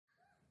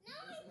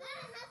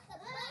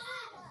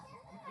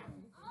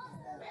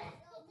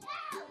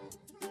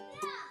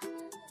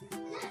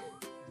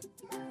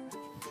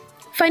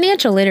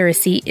Financial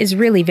literacy is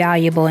really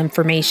valuable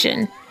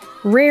information.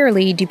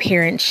 Rarely do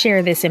parents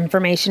share this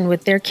information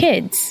with their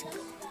kids.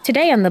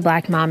 Today on the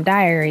Black Mom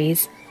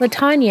Diaries,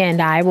 LaTanya and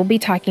I will be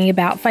talking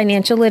about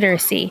financial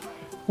literacy,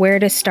 where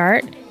to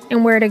start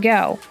and where to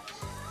go.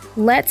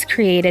 Let's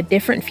create a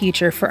different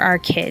future for our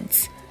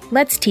kids.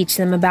 Let's teach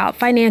them about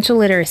financial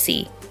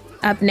literacy.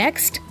 Up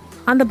next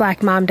on the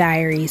Black Mom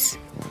Diaries.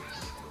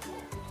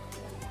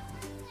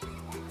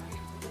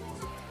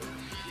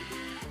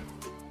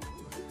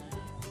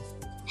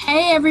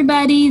 Hey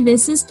everybody,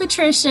 this is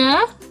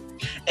Patricia.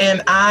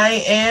 And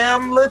I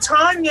am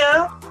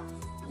LaTanya.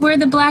 We're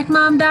the Black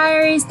Mom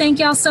Diaries. Thank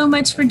y'all so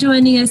much for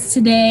joining us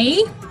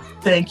today.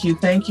 Thank you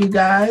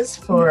guys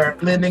for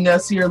lending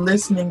us your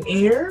listening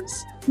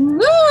ears.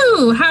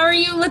 Woo! How are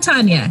you,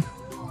 LaTanya?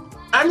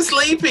 I'm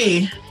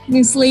sleepy.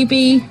 You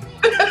sleepy?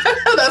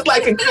 That's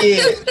like a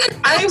kid.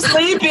 I'm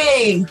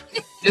sleepy.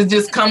 It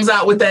just comes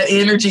out with that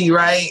energy,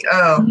 right?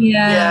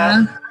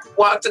 Yeah.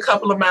 Walked a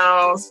couple of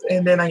miles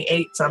and then I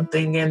ate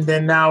something and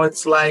then now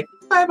it's like,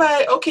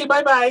 bye-bye. Okay,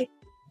 bye-bye.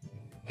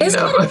 Isn't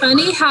it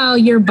funny how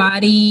your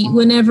body,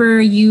 whenever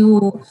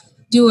you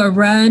do a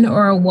run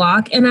or a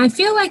walk, and I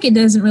feel like it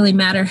doesn't really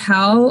matter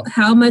how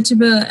much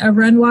of a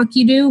run walk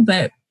you do,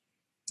 but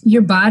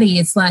your body,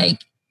 it's like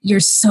you're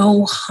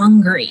so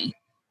hungry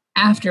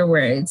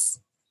afterwards.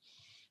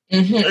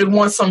 Mm-hmm. It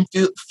wants some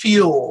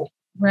fuel.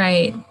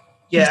 Right.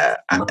 Yeah.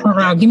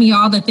 Give me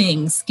all the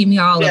things. Give me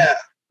all of it.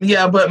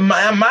 Yeah, but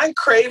mine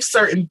craves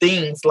certain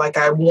things. Like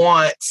I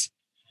want,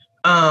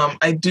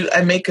 I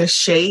make a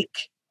shake.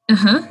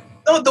 Uh-huh.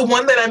 Oh, the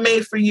one that I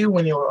made for you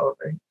when you were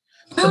over.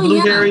 The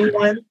blueberry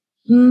one.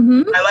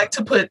 Mm-hmm. I like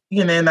to put,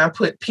 and I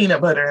put peanut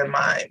butter in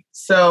mine.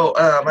 So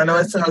I know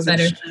it sounds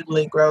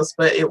extremely gross,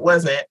 but it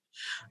wasn't.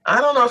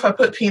 I don't know if I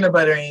put peanut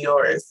butter in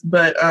yours,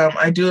 but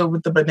I do it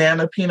with the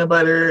banana peanut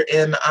butter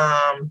and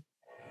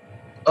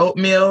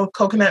oatmeal,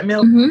 coconut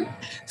milk. Mm-hmm.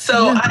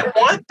 So I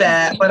want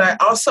that, but I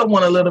also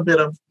want a little bit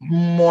of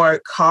more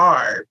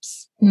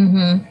carbs,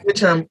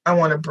 which I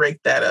want to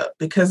break that up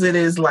because it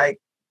is like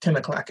 10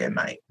 o'clock at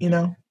night,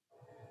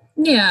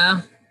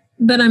 Yeah.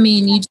 But I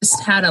mean, you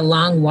just had a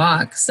long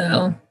walk,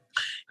 so.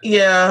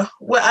 Yeah,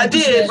 well, I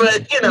did,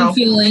 but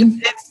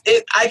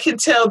I can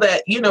tell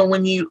that,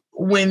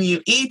 when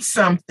you eat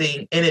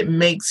something and it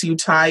makes you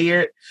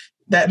tired,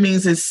 that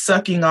means it's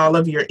sucking all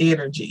of your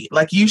energy.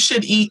 Like you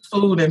should eat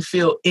food and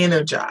feel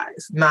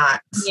energized,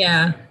 not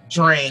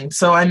drained.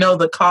 So I know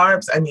the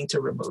carbs, I need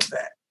to remove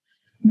that.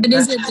 But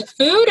is it the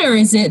food or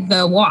is it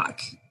the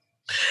walk?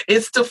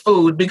 It's the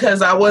food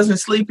because I wasn't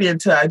sleepy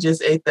until I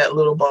just ate that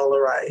little bowl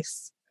of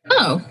rice.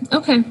 Oh,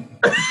 okay.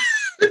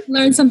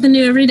 Learn something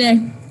new every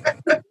day.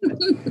 I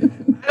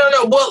don't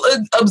know. Well,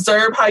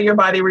 observe how your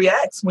body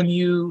reacts when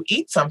you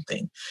eat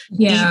something.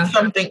 Yeah. Eat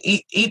something,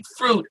 eat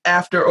fruit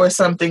after or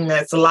something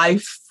that's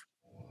life-giving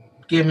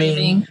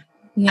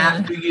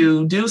after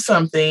you do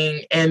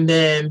something. And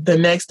then the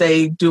next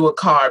day do a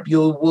carb.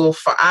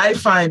 I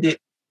find it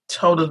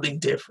totally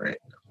different.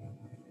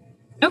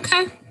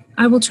 Okay.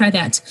 I will try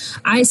that.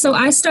 I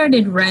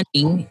started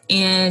running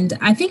and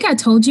I think I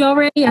told you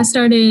already, I've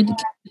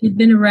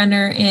been a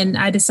runner and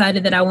I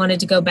decided that I wanted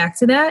to go back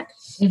to that.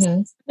 Mm-hmm. So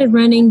I started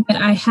running, but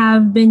I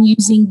have been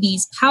using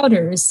these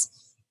powders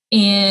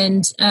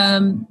and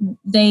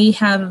they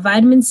have a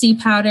vitamin C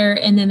powder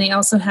and then they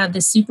also have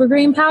the super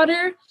green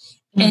powder.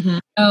 Mm-hmm.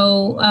 And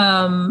so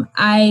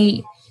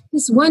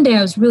this one day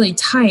I was really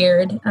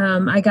tired.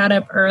 I got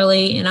up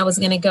early and I was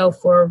going to go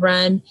for a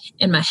run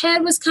and my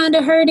head was kind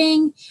of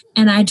hurting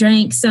and I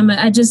just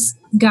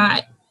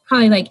got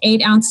probably like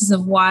 8 ounces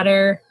of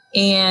water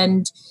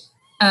and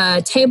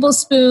a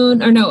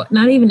teaspoon of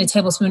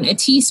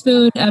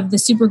the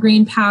super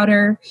green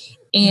powder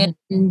and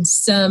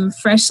some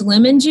fresh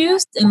lemon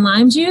juice and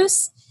lime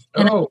juice.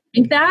 And I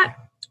think that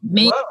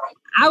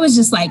I was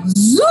just like,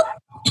 zoop.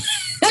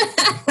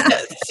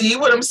 See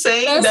what I'm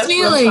saying?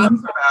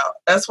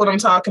 That's what I'm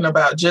talking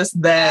about.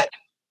 Just that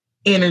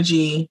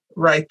energy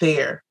right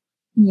there.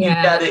 Yeah.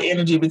 You got the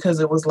energy because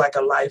it was like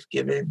a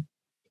life-giving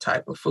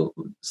type of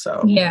food.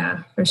 So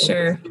yeah, for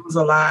sure. It was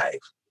alive,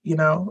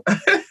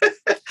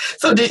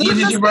 So did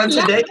you run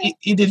today?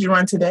 Did you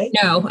run today?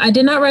 No, I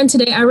did not run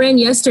today. I ran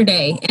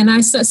yesterday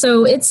and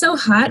so it's so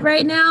hot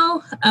right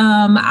now.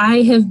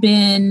 I have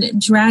been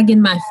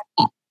dragging my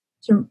feet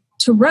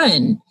to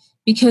run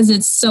because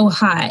it's so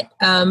hot.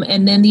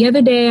 And then the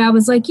other day I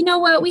was like, you know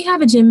what? We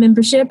have a gym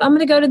membership. I'm going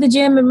to go to the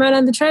gym and run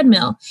on the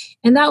treadmill.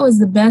 And that was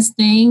the best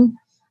thing.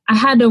 I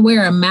had to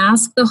wear a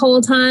mask the whole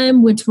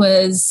time, which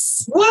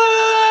was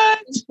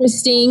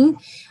interesting,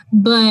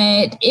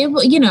 but it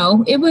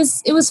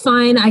was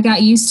fine. I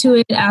got used to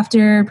it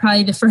after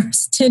probably the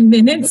first 10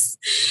 minutes.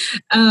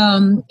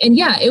 And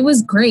yeah, it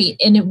was great.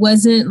 And it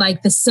wasn't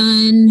like the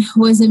sun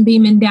wasn't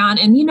beaming down.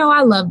 And,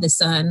 I love the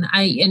sun.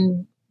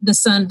 The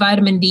sun,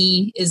 vitamin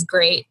D is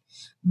great.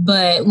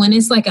 But when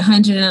it's like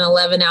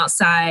 111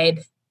 outside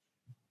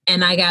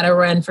and I got to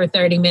run for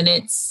 30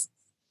 minutes,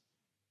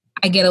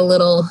 I get a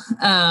little,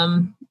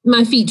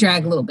 my feet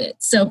drag a little bit.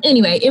 So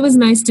anyway, it was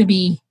nice to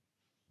be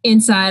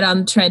inside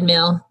on the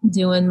treadmill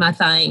doing my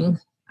thing.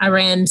 I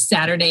ran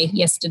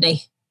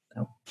yesterday.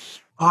 So.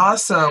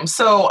 Awesome.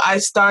 So I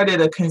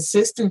started a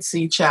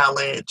consistency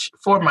challenge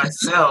for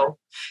myself,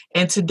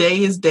 and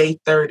today is day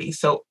 30.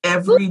 So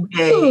every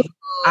day,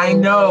 I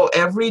know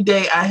every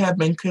day I have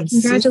been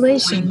consistently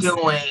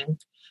doing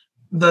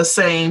the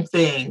same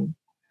thing,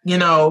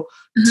 to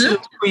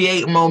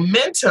create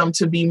momentum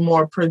to be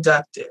more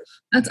productive.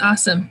 That's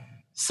awesome.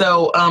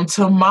 So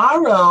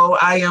tomorrow,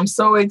 I am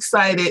so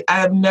excited. I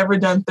have never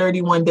done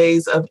 31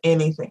 days of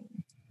anything.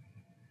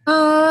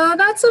 Oh,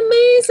 that's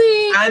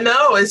amazing. I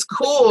know, it's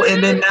cool.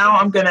 And then now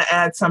I'm going to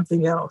add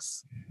something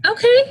else.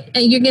 Okay.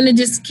 And you're going to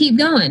just keep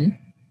going.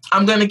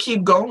 I'm going to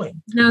keep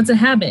going. Now it's a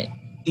habit.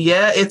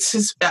 Yeah, it's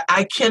just,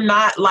 I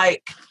cannot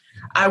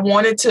I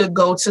wanted to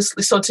go to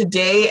sleep. So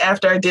today,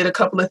 after I did a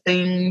couple of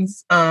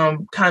things,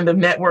 kind of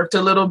networked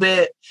a little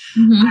bit,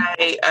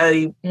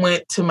 I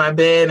went to my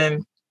bed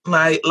and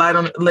lay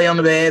on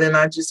the bed, and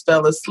I just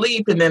fell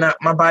asleep. And then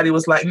my body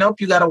was like, nope,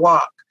 you got to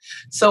walk.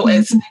 So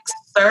at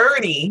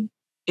 6:30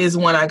 is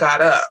when I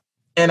got up,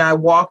 and I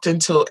walked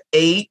until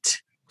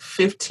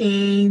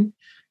 8:15,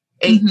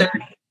 8:30,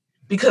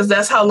 because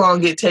that's how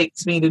long it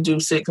takes me to do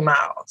 6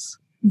 miles.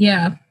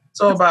 Yeah.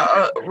 So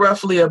about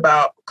roughly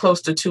about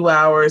close to 2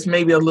 hours,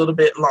 maybe a little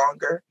bit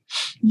longer.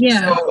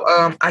 Yeah.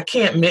 So I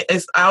can't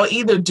miss. I'll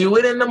either do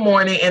it in the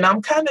morning, and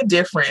I'm kind of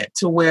different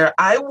to where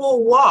I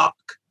will walk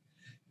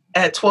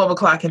at 12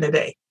 o'clock in the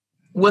day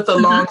with a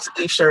long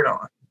sleeve shirt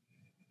on.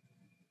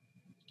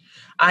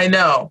 I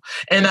know.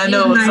 And I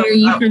know. I admire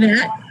you for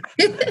that.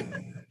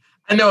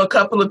 I know a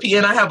couple of people,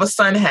 and I have a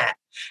sun hat.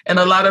 And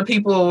a lot of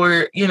people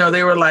were,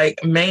 they were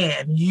like,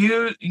 man,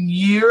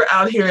 you're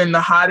out here in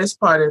the hottest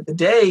part of the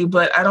day.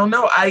 But I don't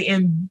know. I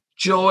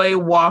enjoy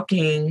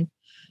walking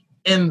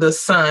in the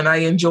sun. I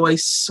enjoy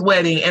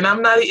sweating. And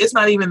it's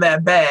not even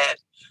that bad.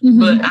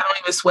 But I don't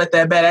even sweat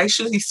that bad. I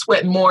actually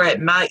sweat more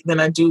at night than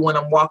I do when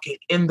I'm walking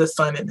in the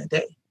sun in the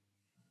day.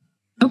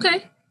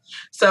 Okay.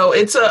 So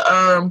it's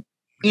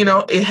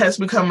it has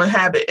become a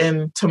habit.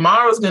 And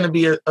tomorrow's going to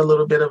be a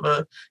little bit of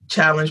a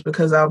challenge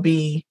because I'll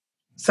be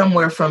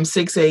somewhere from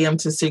 6 a.m.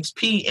 to 6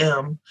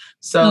 p.m.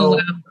 So,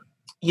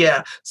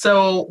 yeah.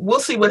 So we'll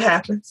see what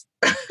happens.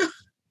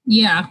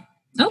 Yeah.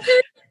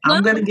 Okay.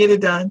 I'm going to get it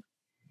done.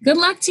 Good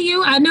luck to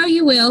you. I know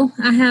you will.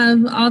 I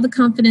have all the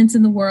confidence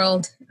in the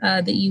world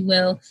that you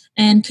will.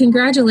 And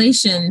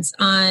congratulations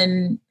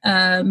on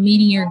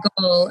meeting your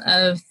goal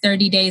of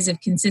 30 days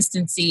of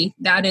consistency.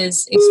 That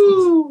is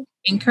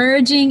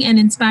encouraging and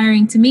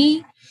inspiring to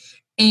me.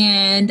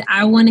 And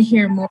I want to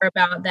hear more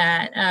about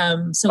that.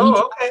 So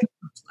we can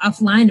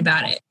offline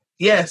about it.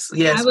 Yes.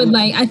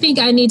 I think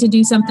I need to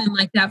do something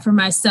like that for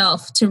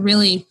myself to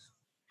really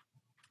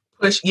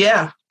push.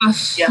 Yeah.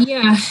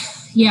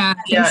 Yeah.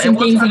 And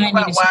we'll talk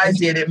about why I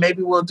did it.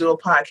 Maybe we'll do a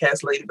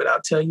podcast later, but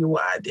I'll tell you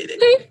why I did it.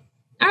 Okay.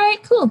 All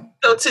right, cool.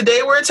 So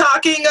today we're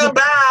talking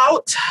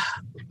about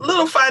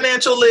little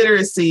financial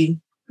literacy.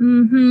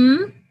 We're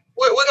going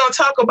to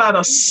talk about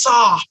a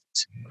soft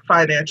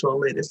financial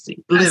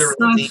literacy.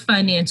 Soft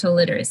financial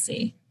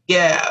literacy.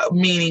 Yeah,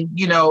 meaning,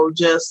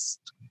 just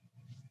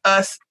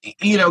us,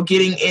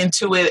 getting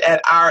into it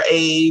at our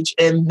age.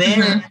 And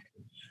then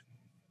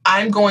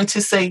I'm going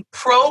to say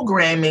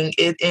programming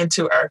it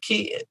into our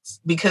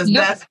kids, because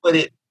that's what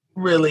it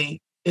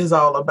really is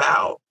all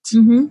about,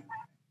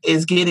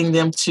 is getting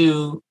them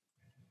to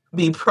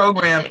be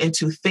programmed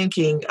into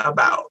thinking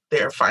about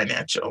their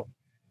financial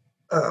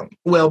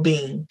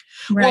well-being.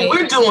 Right. Well,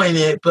 we're doing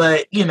it,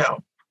 but,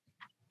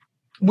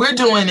 we're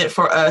doing it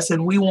for us,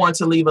 and we want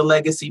to leave a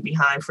legacy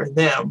behind for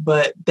them,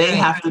 but they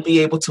have to be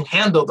able to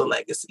handle the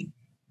legacy.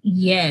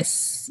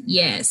 Yes.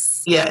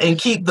 Yeah, and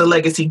keep the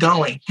legacy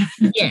going.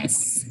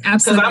 Yes,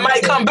 absolutely. Because I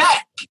might come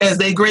back as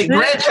their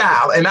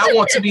great-grandchild, and I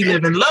want to be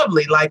living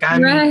lovely like I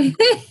mean.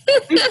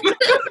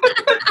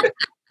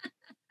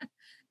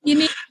 You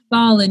need to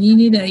ball, and you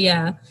need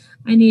to,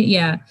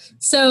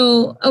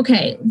 So,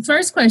 okay,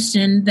 first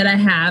question that I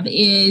have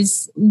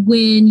is,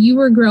 when you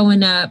were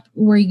growing up,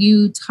 were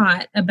you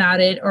taught about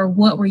it, or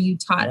what were you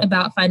taught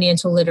about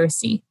financial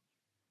literacy?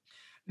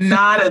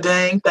 Not a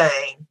dang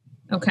thing.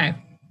 Okay.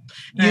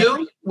 You?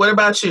 Right. What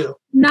about you?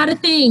 Not a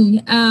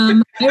thing.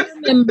 I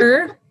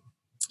remember,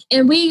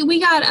 and we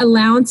got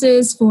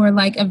allowances for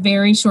like a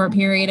very short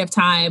period of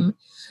time.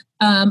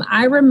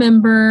 I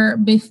remember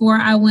before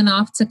I went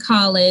off to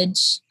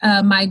college,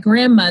 my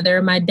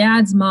grandmother, my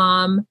dad's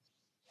mom,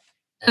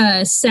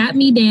 sat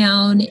me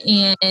down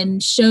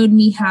and showed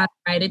me how to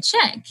write a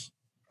check.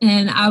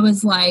 And I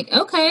was like,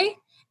 okay.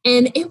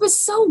 And it was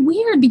so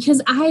weird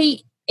because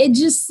it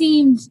just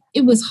seemed,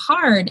 it was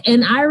hard.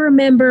 And I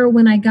remember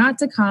when I got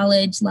to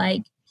college,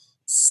 like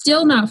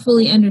still not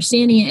fully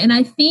understanding it. And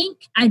I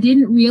think I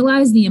didn't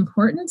realize the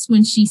importance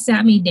when she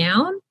sat me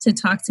down to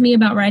talk to me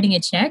about writing a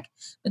check.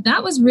 But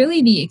that was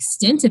really the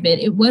extent of it.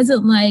 It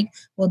wasn't like,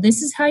 well,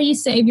 this is how you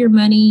save your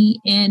money.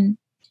 And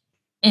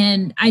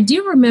I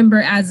do remember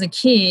as a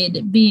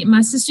kid,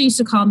 my sister used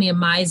to call me a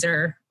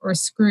miser or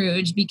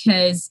Scrooge,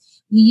 because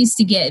we used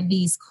to get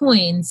these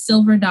coins,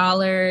 silver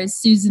dollars,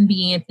 Susan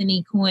B.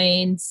 Anthony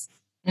coins.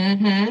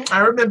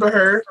 I remember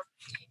her.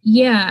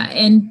 Yeah,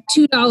 and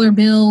 $2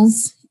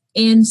 bills.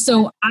 And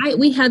so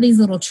we had these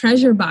little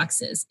treasure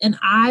boxes, and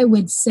I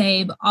would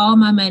save all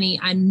my money.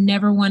 I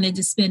never wanted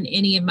to spend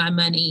any of my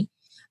money.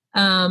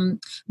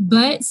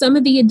 But some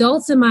of the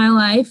adults in my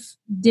life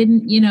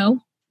didn't,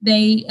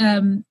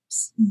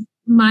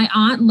 my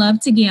aunt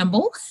loved to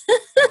gamble.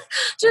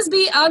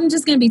 I'm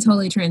just going to be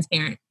totally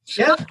transparent.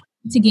 Yeah.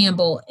 To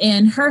gamble.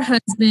 And her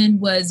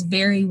husband was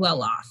very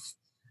well off.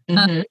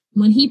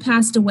 When he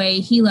passed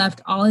away, he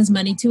left all his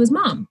money to his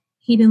mom.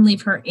 He didn't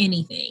leave her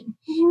anything.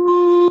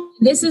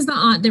 This is the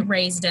aunt that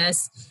raised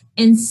us.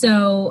 And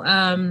so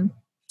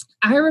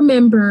I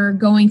remember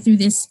going through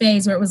this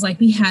phase where it was like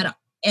we had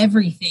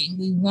everything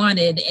we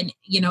wanted and,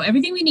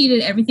 everything we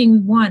needed, everything we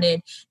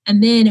wanted.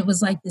 And then it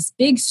was like this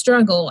big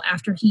struggle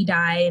after he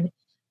died.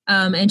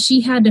 And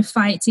she had to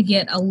fight to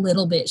get a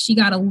little bit. She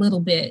got a little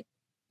bit.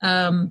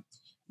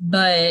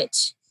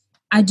 But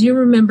I do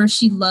remember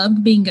she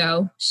loved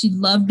bingo. She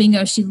loved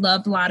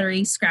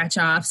lottery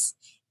scratch-offs.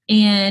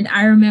 And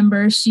I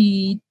remember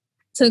she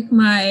took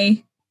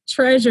my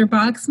treasure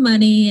box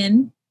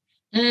money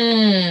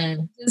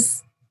and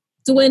just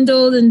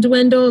dwindled,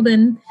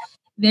 and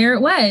there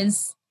it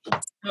was.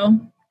 So,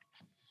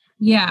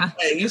 yeah.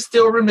 Hey, you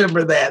still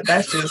remember that.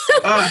 That's just...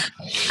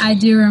 I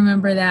do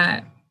remember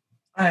that.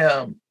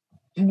 I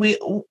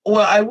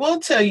will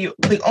tell you,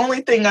 the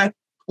only thing I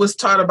was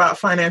taught about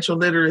financial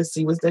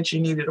literacy was that you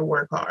needed to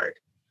work hard.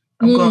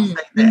 I'm going to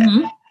say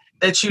that.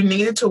 That you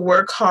needed to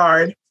work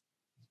hard.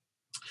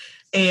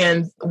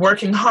 And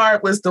working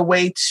hard was the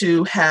way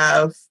to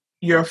have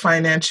your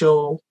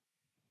financial,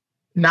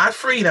 not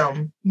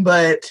freedom,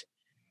 but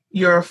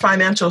your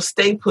financial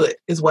stay put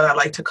is what I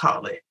like to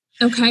call it.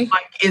 Okay.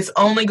 Like it's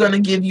only going to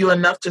give you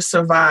enough to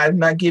survive,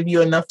 not give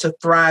you enough to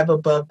thrive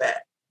above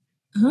that.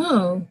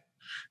 Oh.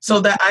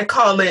 So that I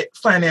call it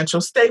financial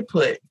stay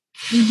put.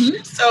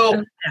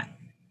 So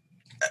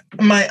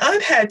my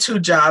aunt had 2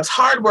 jobs,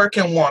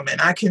 hardworking woman.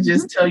 I can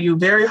just tell you,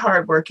 very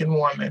hardworking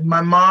woman.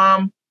 My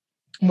mom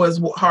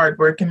was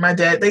hardworking. My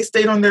dad, they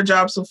stayed on their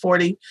jobs for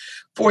 40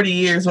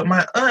 years, but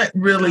my aunt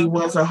really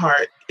was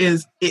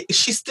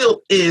she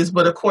still is,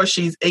 but of course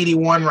she's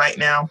 81 right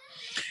now,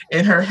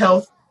 and her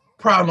health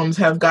problems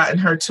have gotten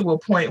her to a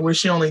point where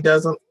she only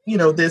does,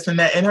 this and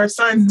that, and her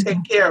sons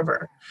take care of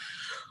her,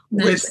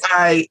 which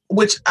I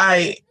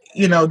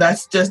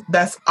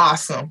that's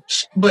awesome.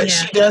 But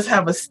she does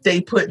have a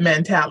stay put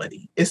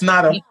mentality. It's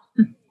not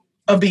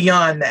a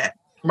beyond that,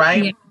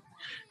 right? Yeah.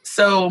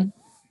 So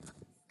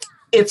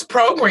it's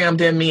programmed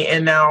in me,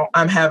 and now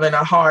I'm having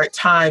a hard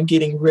time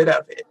getting rid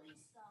of it.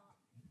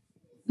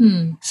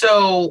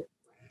 So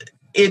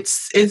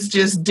it's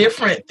just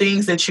different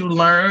things that you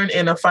learn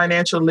in a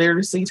financial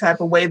literacy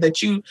type of way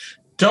that you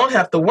don't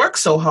have to work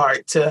so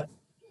hard to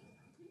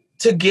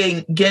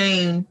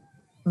gain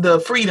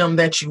the freedom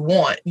that you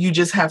want. You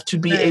just have to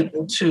be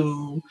able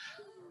to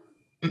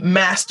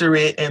master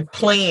it and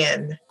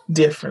plan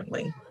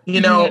differently.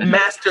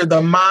 Master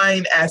the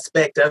mind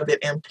aspect of it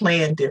and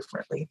plan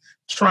differently.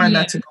 Try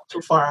not to go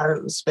too far out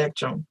of the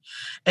spectrum.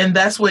 And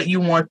that's what you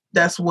want.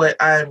 That's what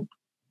I'm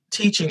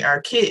teaching our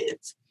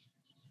kids.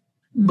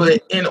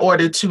 But in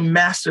order to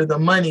master the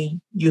money,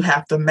 you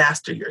have to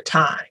master your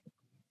time.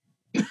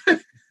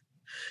 And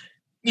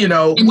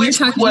you're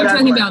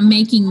talking about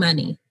making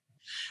money.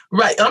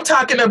 Right. I'm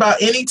talking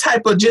about any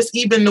type of, just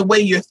even the way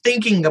you're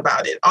thinking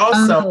about it.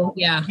 Also,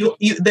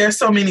 there's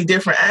so many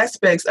different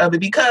aspects of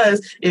it,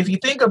 because if you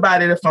think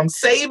about it, if I'm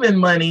saving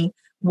money,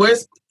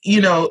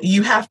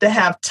 you have to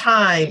have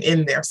time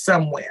in there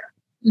somewhere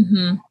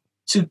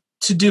to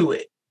do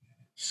it.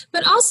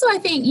 But also I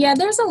think,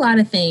 there's a lot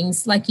of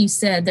things, like you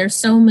said, there's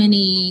so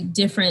many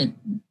different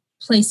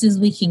places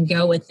we can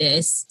go with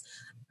this.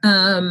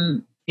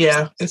 I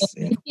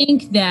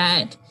think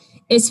that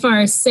as far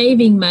as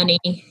saving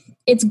money,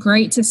 it's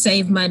great to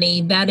save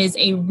money. That is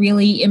a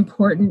really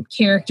important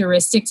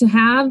characteristic to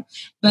have.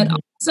 But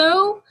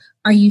also,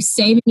 are you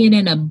saving it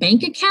in a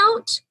bank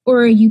account,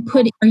 or are you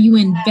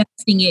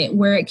investing it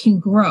where it can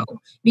grow?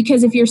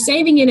 Because if you're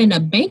saving it in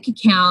a bank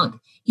account,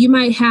 you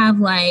might have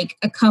like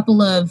a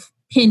couple of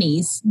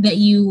pennies that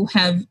you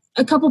have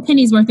a couple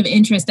pennies worth of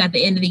interest at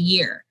the end of the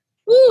year.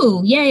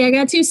 Ooh, yay, I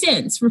got 2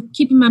 cents for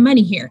keeping my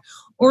money here.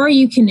 Or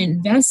you can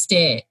invest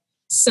it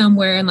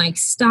somewhere in like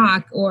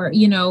stock or,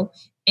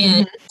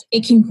 and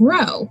it can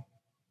grow.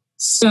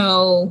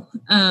 So,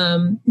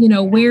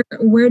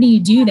 where do you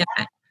do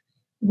that?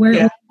 Where do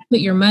you put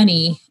your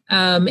money?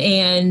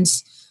 And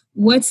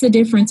what's the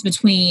difference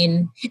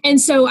between, and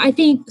so I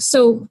think,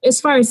 so as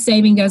far as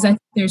saving goes, I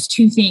think there's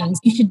 2 things.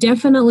 You should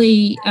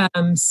definitely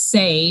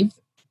save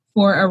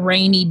for a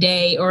rainy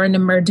day or an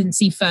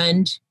emergency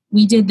fund.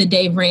 We did the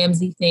Dave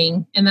Ramsey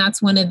thing, and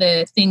that's one of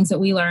the things that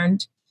we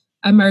learned,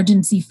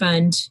 emergency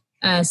fund,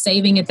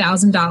 saving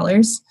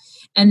 $1,000.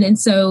 And then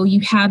so you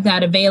have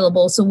that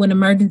available. So when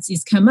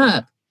emergencies come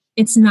up,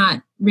 it's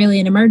not really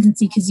an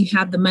emergency because you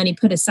have the money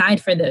put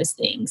aside for those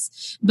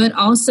things. But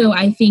also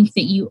I think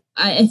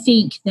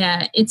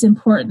that it's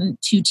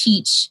important to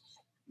teach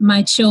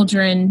my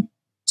children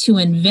to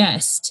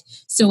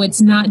invest. So it's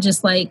not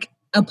just like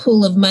a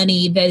pool of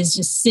money that is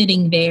just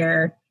sitting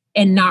there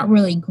and not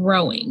really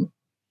growing.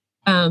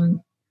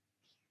 I'll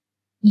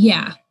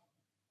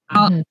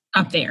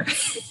stop there.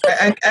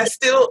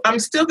 I'm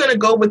still going to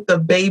go with the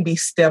baby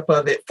step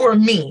of it for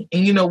me.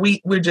 And,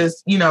 we're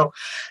just,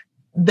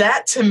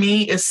 that to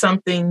me is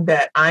something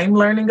that I'm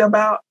learning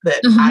about that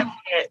I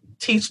can't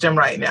teach them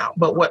right now.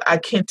 But what I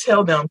can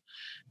tell them,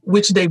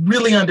 which they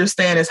really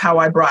understand, is how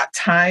I brought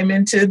time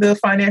into the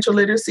financial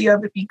literacy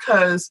of it.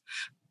 Because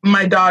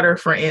my daughter,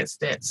 for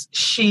instance,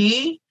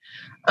 she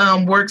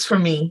works for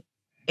me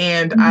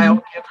and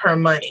I'll give her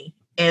money.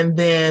 And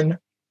then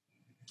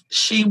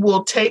she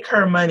will take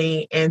her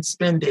money and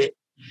spend it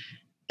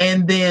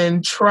and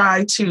then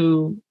try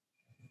to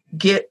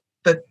get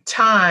the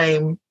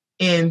time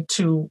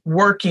into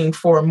working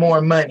for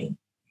more money.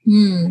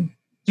 Do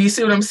you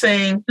see what I'm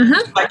saying?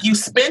 Like you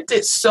spent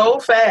it so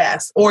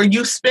fast, or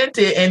you spent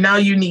it and now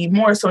you need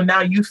more. So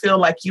now you feel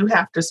like you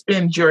have to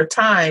spend your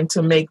time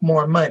to make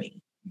more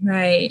money.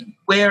 Right.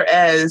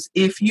 Whereas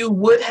if you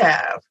would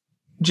have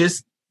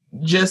just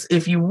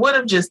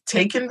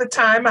taken the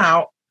time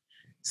out,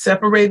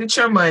 separated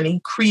your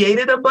money,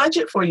 created a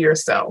budget for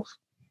yourself.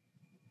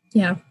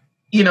 Yeah.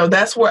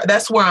 That's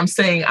where I'm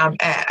saying I'm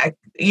at.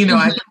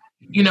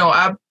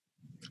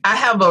 I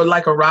have a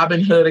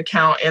Robinhood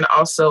account and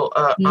also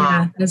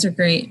those are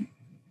great.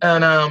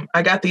 And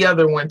I got the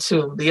other one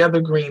too, the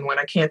other green one.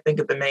 I can't think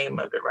of the name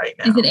of it right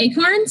now. Is it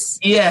Acorns?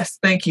 Yes,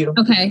 thank you.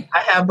 Okay. I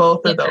have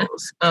both of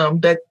those.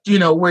 That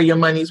where your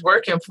money's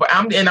working for.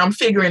 I'm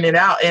figuring it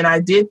out, and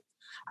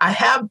I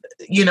have,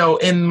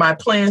 in my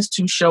plans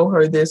to show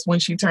her this when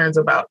she turns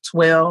about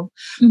 12,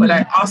 but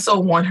I also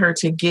want her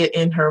to get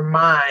in her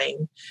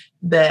mind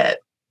that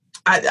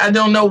I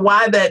don't know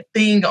why that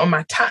thing on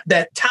my time,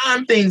 that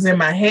time thing's in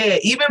my head.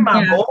 Even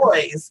my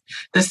boys,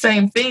 the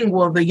same thing.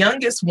 Well, the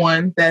youngest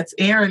one, that's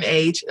Aaron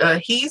age,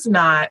 he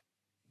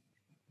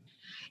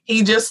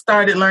just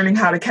started learning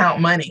how to count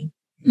money.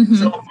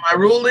 So my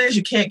rule is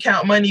you can't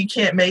count money, you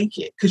can't make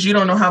it, because you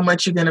don't know how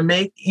much you're going to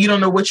make. You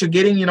don't know what you're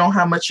getting. You don't know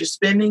how much you're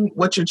spending,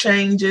 what your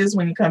change is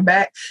when you come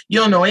back. You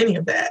don't know any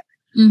of that.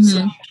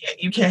 So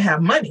you can't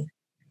have money.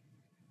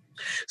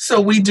 So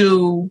we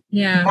do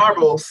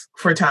marbles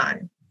for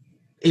time.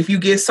 If you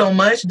get so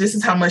much, this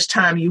is how much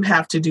time you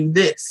have to do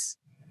this.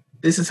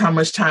 This is how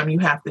much time you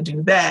have to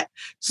do that.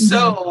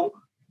 So,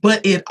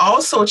 but it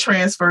also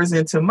transfers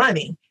into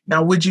money.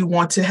 Now, you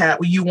want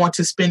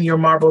to spend your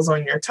marbles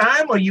on your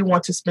time, or you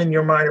want to spend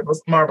your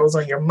marbles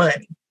on your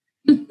money?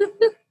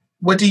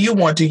 What do you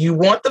want? Do you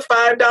want the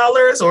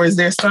 $5, or is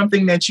there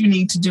something that you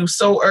need to do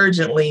so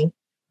urgently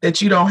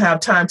that you don't have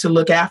time to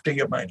look after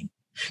your money?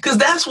 Because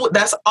that's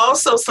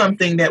also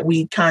something that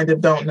we kind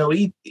of don't know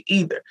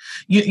either.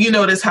 You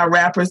notice how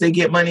rappers, they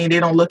get money and they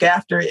don't look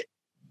after it.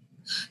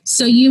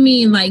 So you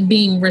mean like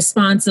being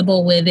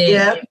responsible with it?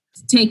 Yeah.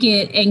 Take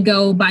it and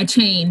go buy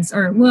chains,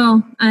 or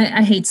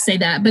I hate to say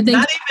that, but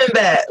not even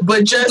that,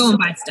 but just go and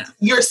buy stuff.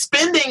 You're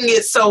spending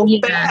it so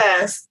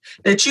fast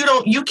that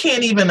you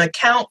can't even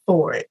account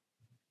for it.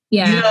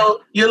 Yeah.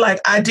 You're like,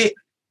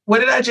 what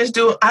did I just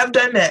do? I've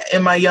done that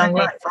in my young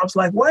life. I was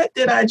like, what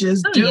did I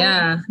just do?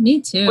 Yeah,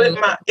 me too.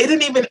 It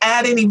didn't even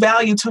add any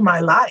value to my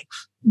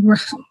life.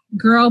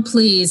 Girl,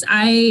 please.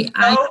 I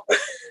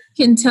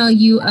can tell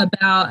you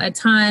about a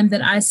time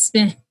that I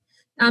spent.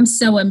 I'm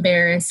so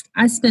embarrassed.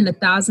 I spent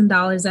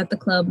 $1,000 at the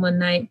club one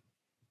night.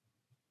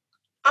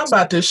 I'm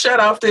about to shut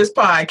off this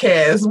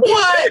podcast.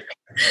 What?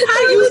 How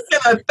you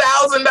spend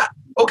 $1,000?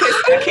 Okay,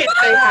 so I can't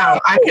say how.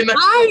 I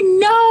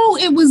know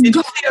it was. Did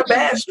you see a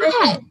bad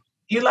stripper?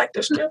 You like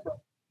the stripper?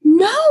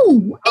 No.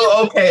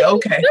 Oh, okay.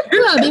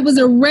 It was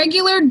a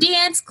regular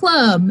dance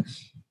club.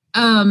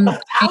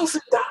 $1,000,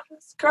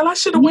 girl. I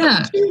should have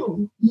went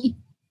with you.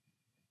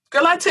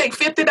 Girl, I take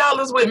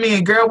 $50 with me,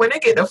 and girl, when they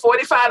get to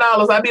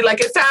 $45, I'd be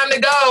like, it's time to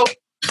go.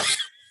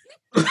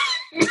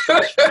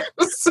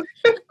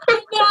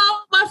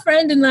 My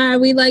friend and I,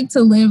 we like to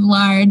live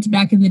large.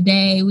 Back in the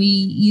day, we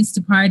used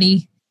to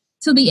party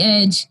to the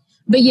edge.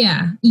 But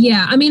yeah.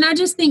 I mean, I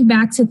just think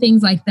back to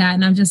things like that,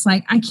 and I'm just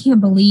like, I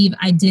can't believe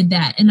I did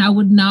that, and I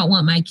would not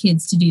want my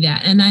kids to do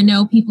that. And I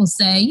know people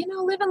say,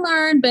 live and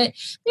learn, but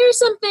there's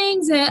some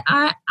things that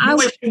I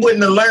wish you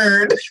wouldn't have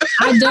learned.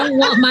 I don't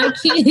want my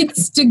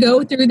kids to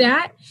go through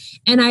that,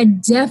 and I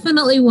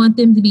definitely want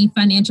them to be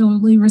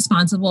financially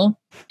responsible.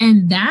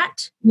 And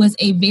that was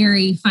a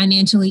very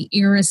financially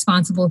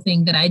irresponsible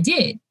thing that I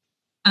did.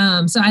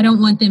 So I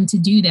don't want them to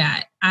do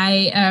that.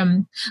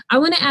 I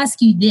want to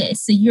ask you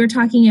this. So you're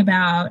talking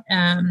about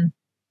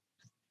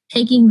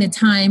taking the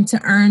time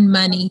to earn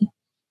money,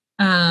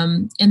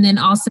 and then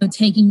also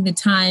taking the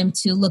time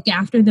to look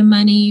after the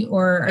money,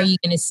 or are you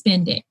going to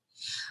spend it?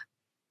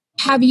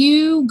 Have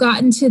you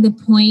gotten to the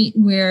point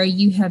where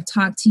you have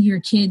talked to your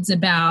kids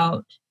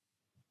about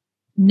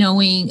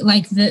knowing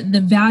like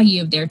the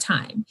value of their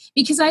time.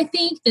 Because I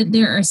think that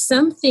there are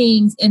some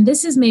things, and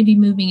this is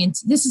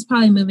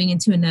probably moving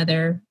into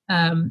another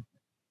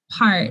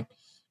part,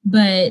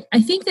 but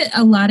I think that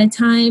a lot of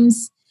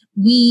times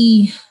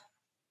we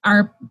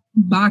are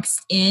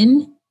boxed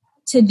in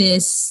to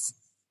this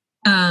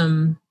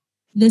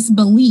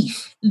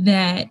belief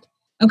that,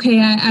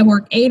 okay, I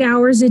work 8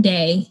 hours a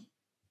day,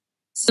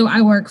 so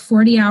I work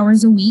 40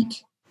 hours a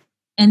week,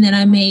 and then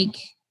I make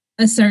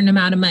a certain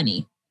amount of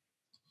money.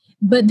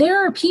 But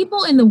there are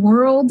people in the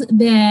world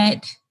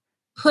that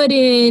put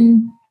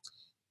in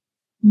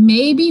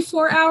maybe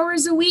 4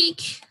 hours a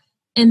week,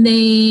 and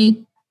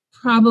they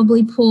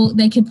could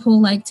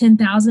pull like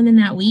 10,000 in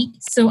that week.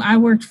 So I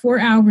worked 4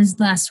 hours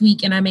last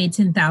week and I made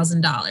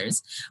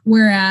 $10,000.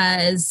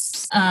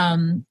 Whereas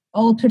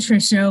old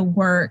Patricia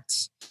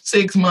worked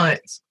 6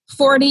 months,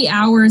 40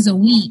 hours a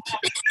week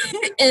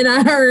and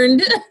I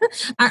earned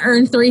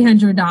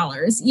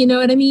 $300. You know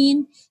what I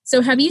mean?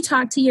 So have you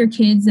talked to your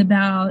kids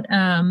about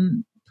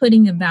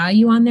putting a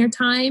value on their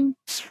time?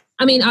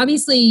 I mean,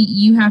 obviously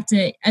you have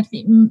to, I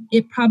think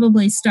it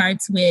probably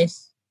starts with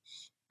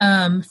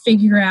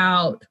figure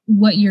out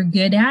what you're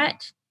good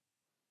at,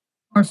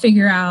 or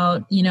figure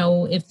out,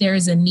 if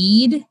there's a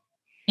need,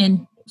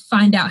 and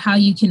find out how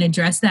you can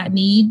address that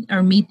need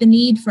or meet the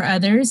need for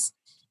others,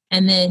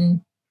 and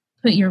then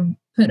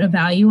put a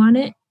value on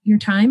it, your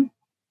time.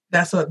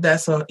 That's a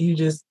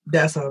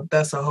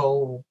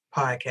whole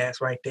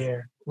podcast right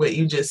there, what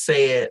you just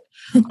said,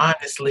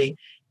 honestly.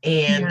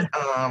 And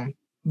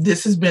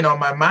this has been on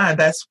my mind.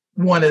 That's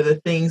one of the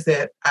things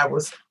that I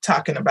was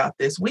talking about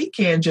this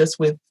weekend, just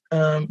with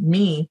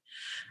me,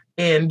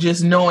 and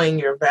just knowing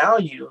your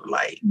value.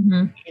 Like,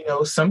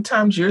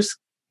 sometimes you're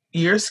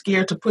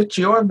scared to put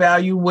your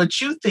value, what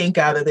you think,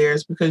 out of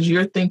theirs, because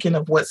you're thinking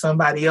of what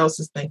somebody else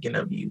is thinking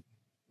of you.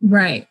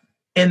 Right.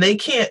 And they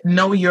can't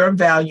know your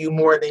value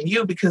more than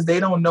you, because they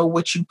don't know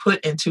what you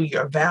put into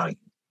your value.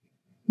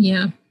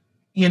 Yeah.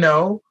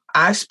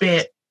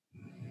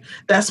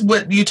 That's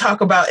what you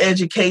talk about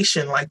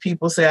education. Like,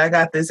 people say, I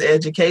got this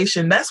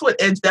education. That's what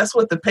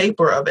the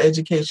paper of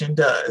education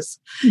does.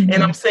 Mm-hmm.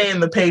 And I'm saying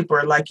the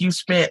paper, like, you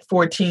spent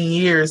 14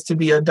 years to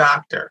be a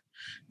doctor.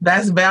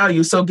 That's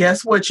value. So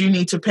guess what? You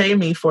need to pay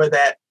me for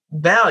that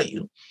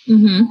value.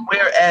 Mm-hmm.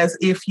 Whereas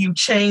if you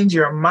change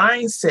your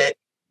mindset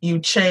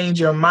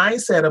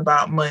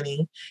about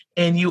money,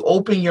 and you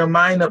open your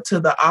mind up to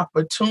the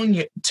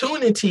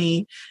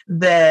opportunity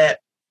that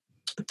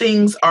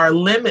things are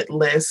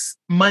limitless.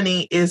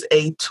 Money is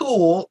a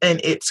tool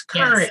and it's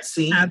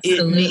currency. Yes,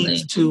 it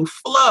needs to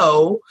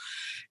flow,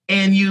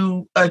 and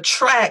you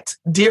attract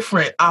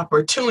different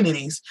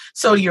opportunities.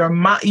 So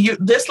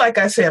this, like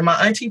I said, my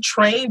auntie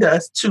trained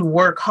us to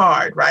work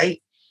hard,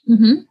 right?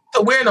 Mm-hmm.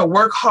 So we're in a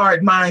work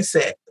hard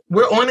mindset.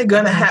 We're only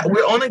going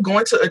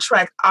to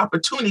attract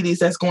opportunities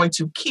that's going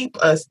to keep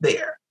us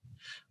there,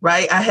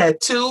 right? I had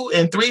 2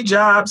 and 3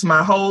 jobs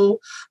my whole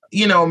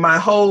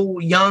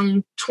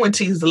young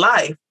 20s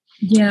life.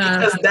 Yeah.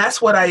 Because that's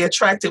what I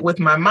attracted with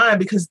my mind,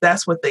 because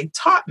that's what they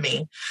taught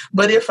me.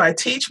 But if I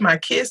teach my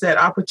kids that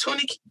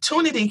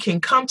opportunity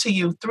can come to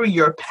you through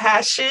your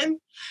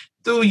passion,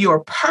 through your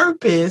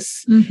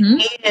purpose, mm-hmm.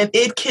 and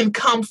it can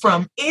come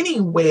from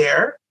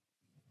anywhere.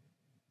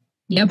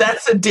 Yep.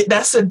 That's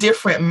a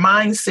different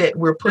mindset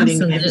we're putting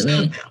into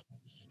them.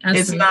 Absolutely.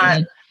 It's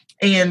not,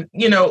 and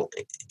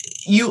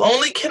you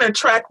only can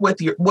attract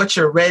what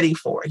you're ready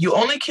for. You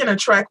only can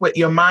attract what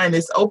your mind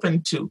is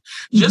open to.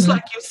 Just mm-hmm.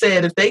 like you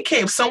said,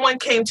 if someone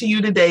came to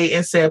you today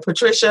and said,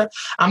 Patricia,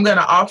 I'm going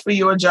to offer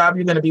you a job.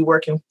 You're going to be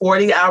working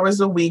 40 hours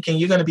a week, and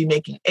you're going to be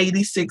making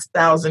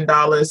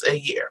 $86,000 a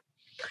year.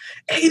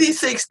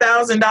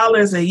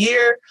 $86,000 a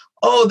year.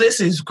 Oh, this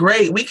is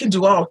great. We can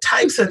do all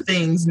types of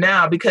things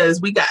now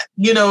because we got,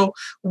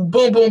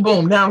 boom, boom,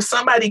 boom. Now, if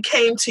somebody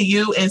came to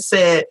you and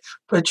said,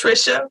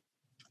 Patricia,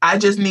 I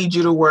just need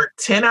you to work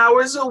 10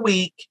 hours a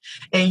week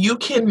and you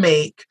can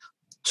make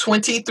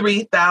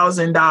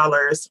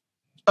 $23,000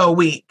 a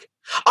week.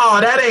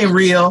 Oh, that ain't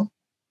real.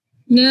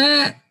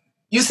 Yeah.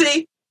 You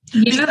see?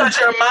 Yeah. Because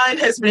your mind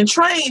has been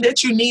trained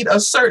that you need a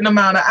certain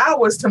amount of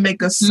hours to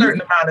make a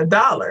certain mm-hmm. amount of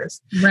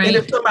dollars. Right. And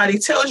if somebody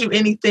tells you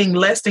anything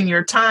less than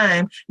your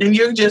time, then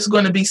you're just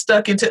going to be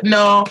stuck into,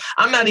 no,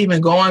 I'm not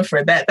even going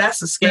for that.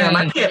 That's a scam.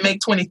 Right. I can't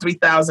make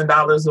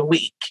 $23,000 a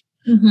week.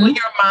 Mm-hmm. When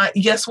your mind,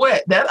 guess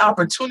what? That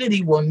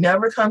opportunity will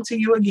never come to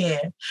you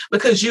again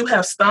because you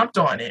have stomped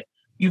on it.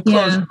 You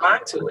closed your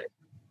mind to it.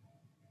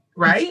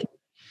 Right?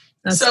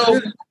 That's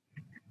true.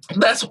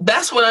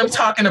 That's what I'm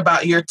talking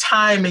about. Your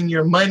time and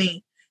your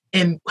money.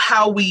 And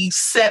how we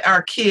set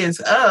our kids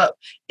up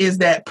is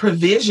that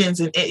provisions,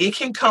 and it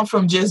can come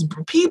from just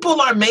people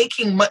are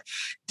making money.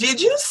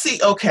 Did you see?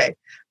 Okay.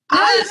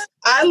 Yes.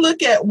 I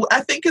look at,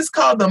 I think it's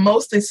called the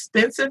most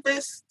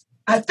expensivest.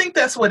 I think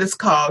that's what it's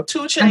called.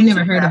 2 Chainz. I've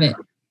never heard of it.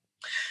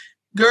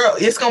 Girl,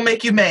 it's going to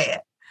make you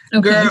mad.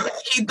 Okay. Girl,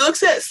 he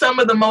looks at some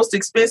of the most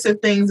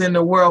expensive things in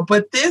the world,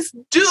 but this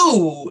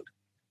dude.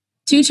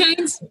 2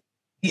 Chainz?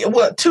 Yeah,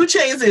 well, 2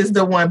 Chainz is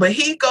the one, but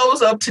he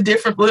goes up to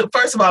different.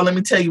 First of all, let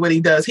me tell you what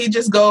he does. He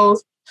just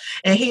goes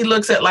and he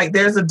looks at, like,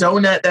 there's a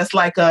donut that's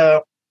like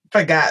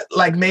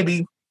like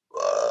maybe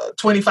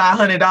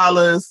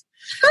 $2,500.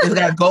 It's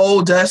got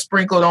gold dust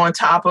sprinkled on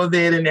top of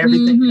it and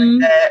everything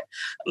like that.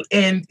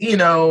 And he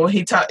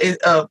taught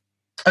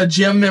a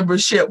gym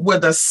membership where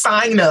the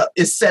sign up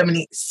is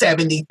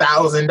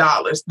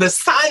 $70,000. The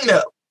sign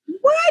up.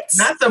 What?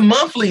 Not the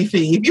monthly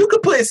fee. If you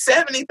could put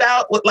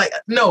 70,000,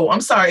 no, I'm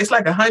sorry, it's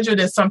like 100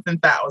 and something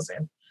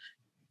thousand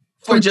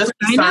for just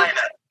the sign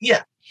up.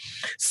 Yeah.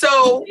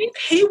 So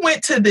he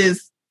went to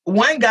this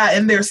one guy,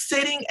 and they're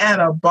sitting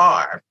at a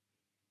bar.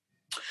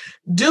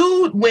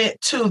 Dude went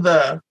to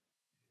the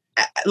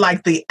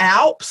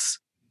Alps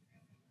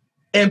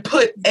and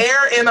put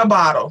air in a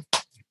bottle.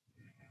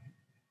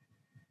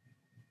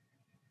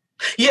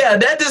 Yeah,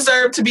 that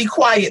deserved to be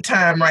quiet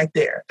time right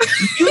there.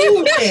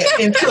 You went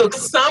and took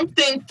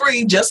something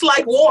free, just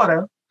like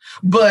water,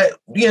 but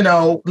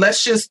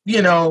let's just, he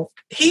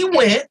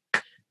went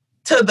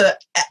to the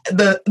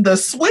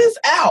Swiss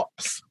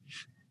Alps,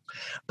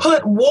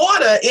 put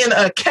water in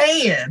a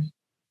can.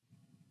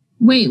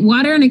 Wait,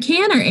 water in a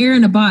can or air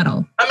in a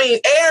bottle? I mean,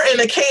 air in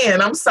a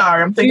can. I'm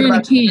sorry, I'm thinking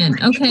about air in a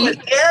can. Okay, he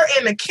put air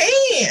in a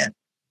can.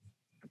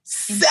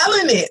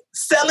 Selling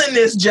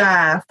this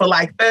jive for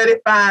like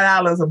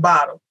 $35 a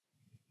bottle.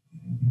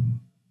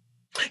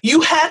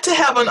 You had to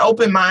have an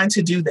open mind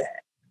to do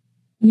that.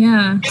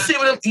 Yeah. You see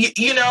what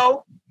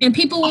and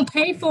people will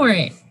pay for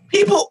it.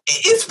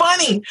 It's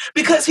funny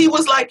because he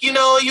was like, you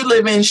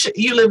live in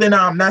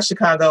not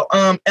Chicago,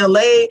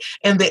 LA,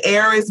 and the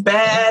air is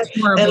bad.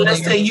 And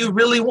let's say you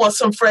really want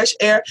some fresh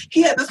air.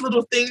 He had this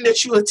little thing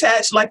that you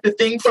attach, like the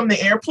thing from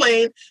the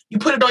airplane. You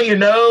put it on your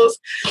nose,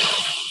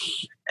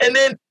 and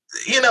then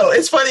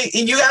it's funny.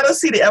 You got to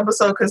see the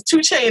episode because 2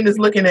 Chainz is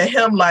looking at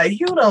him like,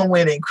 you done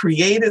went and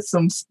created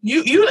some.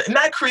 You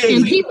not created.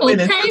 And people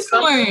pay for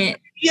it.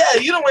 Yeah,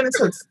 you done went and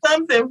took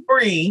something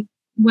free.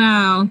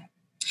 Wow.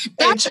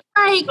 That's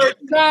like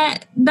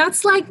that.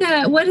 That's like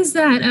that. What is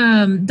that?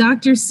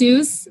 Dr.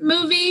 Seuss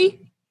movie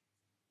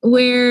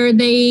where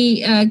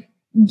they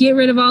get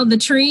rid of all the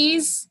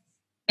trees,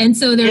 and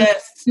so there's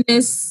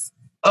this.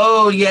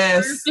 Oh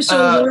yes,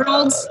 artificial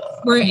world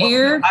where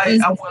air. I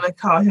want to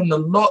call him the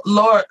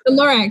Lorax. The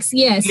Lorax,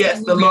 yes.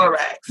 Yes, the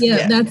Lorax.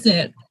 Yeah, that's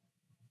it.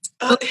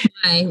 Oh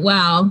my,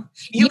 wow.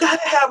 You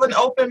got to have an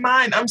open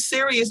mind. I'm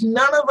serious.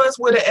 None of us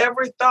would have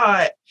ever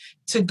thought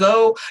to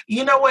go.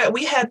 You know what?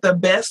 We had the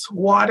best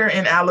water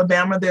in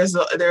Alabama. There's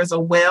a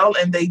well,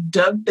 and they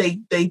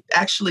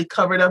actually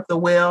covered up the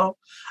well.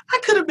 I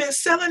could have been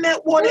selling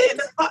that water.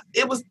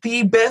 It was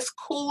the best,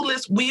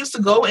 coolest. We used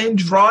to go and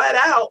draw it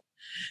out.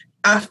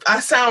 I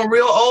sound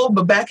real old,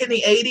 but back in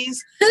the 80s.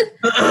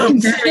 Back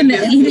in the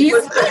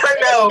 80s? I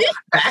know.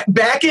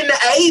 Back in the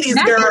 80s,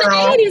 girl.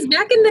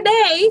 Back in the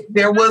day.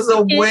 There was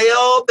a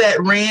well that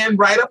ran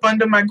right up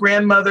under my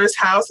grandmother's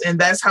house, and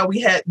that's how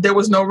there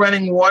was no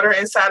running water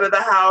inside of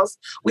the house.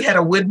 We had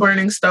a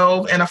wood-burning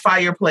stove and a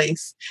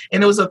fireplace,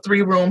 and it was a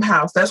 3-room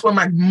house. That's where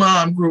my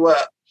mom grew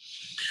up.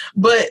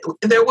 But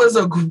there was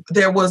a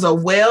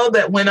well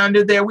that went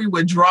under there. We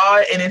would draw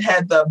it, and it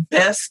had the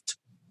best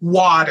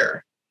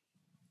water.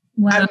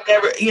 Wow. I've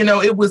never,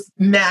 it was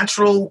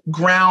natural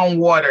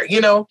groundwater,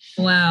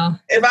 Wow.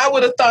 If I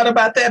would have thought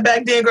about that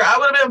back then, girl, I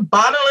would have been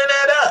bottling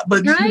that up.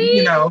 But,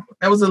 right?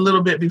 That was a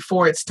little bit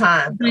before its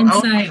time. I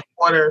don't think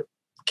water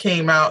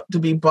came out to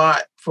be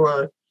bought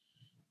I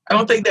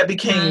don't think that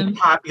became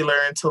popular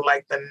until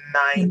like the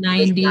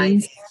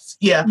 90s.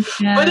 Yeah.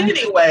 But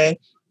anyway,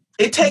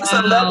 it takes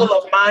a level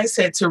of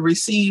mindset to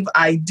receive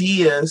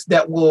ideas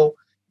that will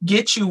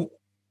get you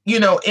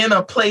in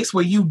a place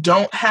where you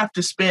don't have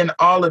to spend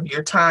all of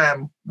your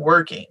time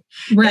working.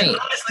 Right. And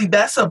honestly,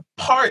 that's a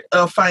part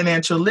of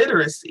financial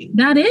literacy.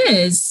 That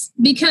is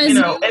because,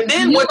 and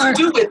then what to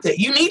do with it.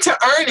 You need to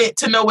earn it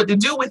to know what to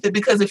do with it,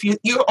 because if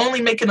you're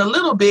only making a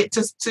little bit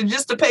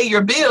to pay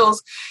your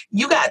bills,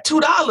 you got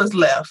 $2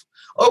 left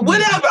or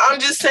whatever. I'm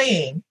just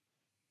saying,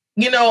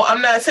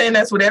 I'm not saying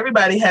that's what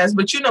everybody has,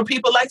 but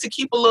people like to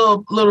keep a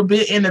little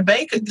bit in the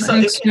bank, so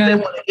if they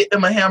want to get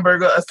them a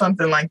hamburger or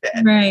something like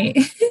that. Right,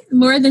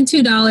 more than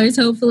 $2,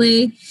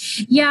 hopefully.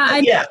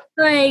 Yeah,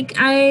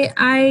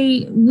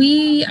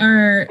 we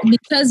are,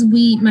 because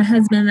my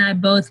husband and I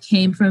both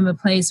came from a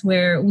place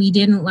where we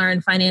didn't learn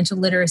financial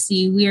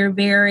literacy. We are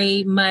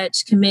very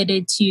much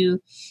committed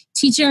to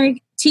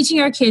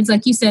teaching our kids,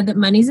 like you said, that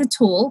money's a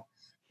tool.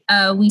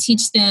 We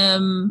teach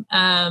them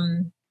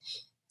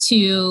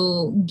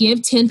to give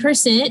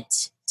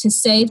 10%, to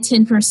save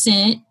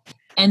 10%.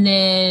 And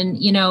then,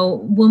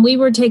 when we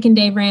were taking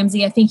Dave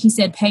Ramsey, I think he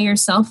said, pay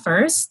yourself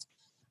first.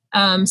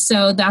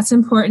 So that's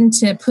important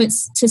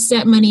to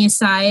set money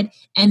aside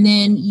and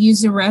then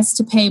use the rest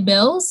to pay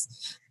bills.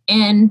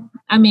 And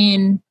I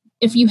mean,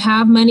 if you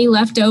have money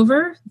left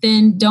over,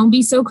 then don't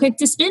be so quick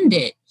to spend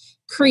it.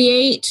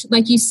 Create,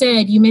 like you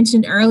said, you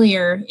mentioned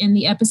earlier in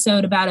the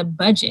episode about a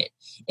budget.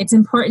 It's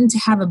important to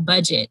have a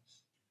budget.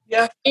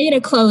 Yeah. Create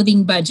a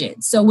clothing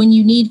budget. So when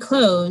you need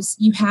clothes,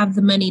 you have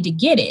the money to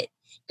get it.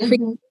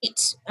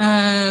 create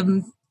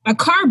a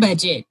car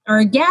budget or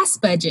a gas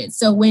budget.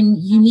 So when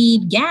you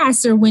need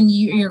gas or when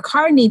your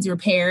car needs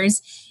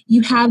repairs,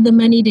 you have the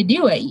money to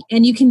do it.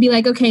 And you can be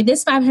like, okay,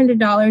 this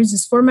 $500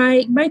 is for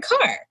my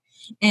car.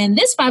 And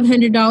this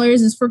 $500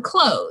 is for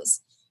clothes,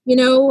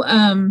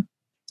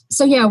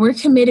 So yeah, we're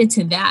committed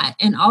to that.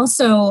 And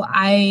also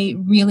I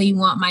really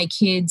want my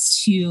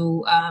kids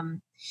to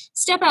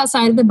step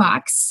outside of the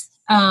box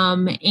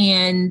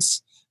and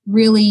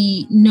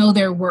really know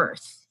their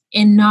worth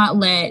and not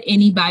let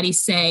anybody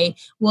say,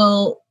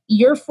 well,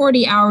 your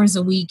 40 hours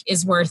a week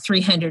is worth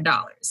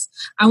 $300.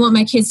 I want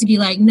my kids to be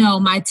like, no,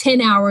 my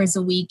 10 hours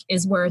a week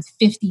is worth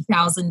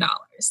 $50,000.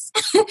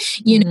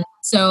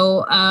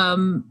 So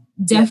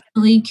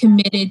definitely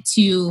committed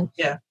to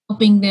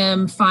helping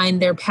them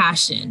find their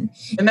passion.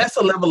 And that's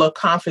a level of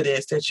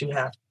confidence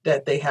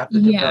that they have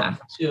to develop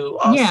too.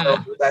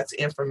 Also, that's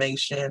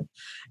information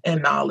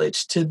and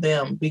knowledge to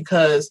them,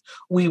 because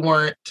we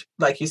weren't,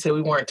 like you said,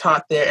 we weren't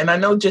taught there. And I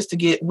know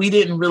we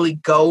didn't really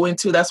go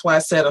into, that's why I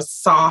said a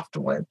soft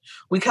one.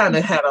 We kind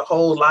of had a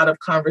whole lot of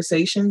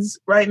conversations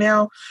right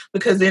now,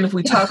 because then if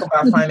we talk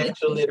about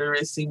financial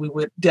literacy, we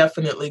would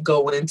definitely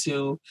go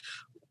into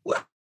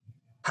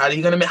how are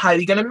you going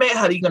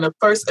to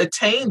first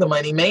attain the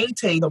money,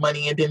 maintain the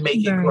money, and then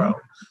make it grow?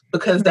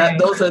 Because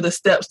those are the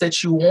steps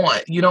that you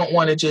want. You don't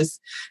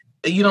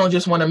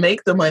just want to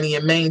make the money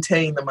and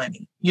maintain the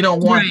money. You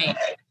don't want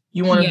that.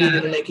 You want to be able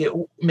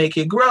to make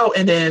it grow,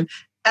 and then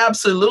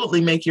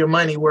absolutely make your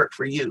money work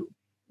for you.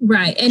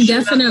 Right, and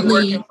definitely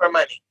working for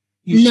money.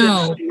 You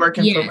shouldn't be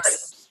working for money.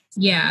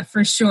 Yeah,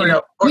 for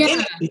sure. Or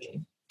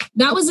anything.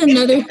 That was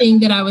another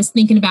thing that I was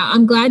thinking about.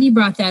 I'm glad you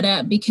brought that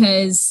up,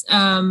 because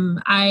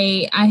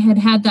I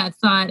had that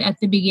thought at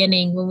the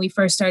beginning when we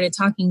first started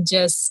talking,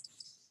 just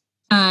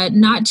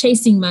not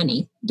chasing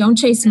money. Don't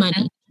chase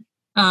money.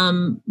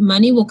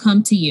 Money will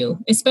come to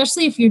you,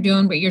 especially if you're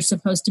doing what you're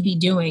supposed to be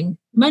doing.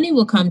 Money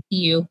will come to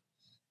you.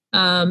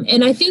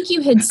 And I think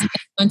you had said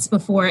once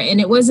before,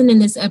 and it wasn't in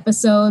this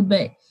episode,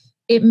 but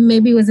it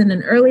maybe was in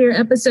an earlier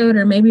episode,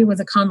 or maybe it was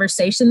a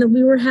conversation that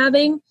we were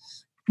having.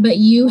 But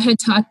you had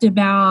talked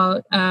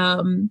about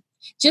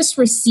just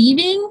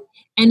receiving,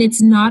 and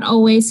it's not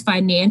always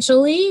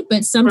financially,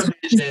 but sometimes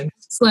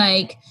it's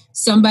like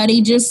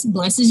somebody just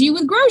blesses you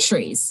with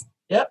groceries.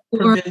 Yep.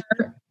 Or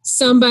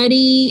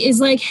somebody is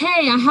like,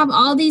 hey, I have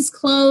all these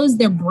clothes,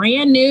 they're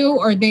brand new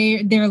or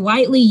they're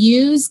lightly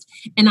used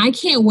and I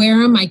can't wear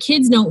them. My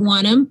kids don't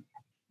want them.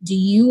 Do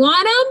you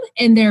want them?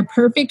 And they're a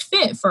perfect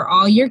fit for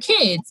all your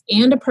kids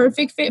and a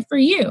perfect fit for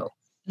you.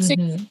 So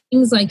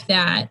things like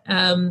that,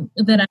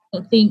 that I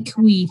don't think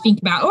we think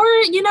about. Or,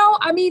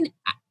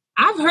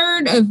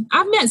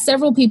 I've met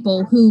several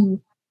people who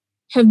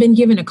have been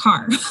given a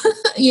car,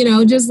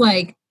 just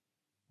like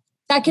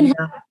that can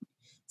happen.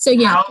 So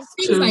things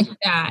too. Like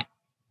that.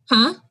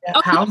 Huh?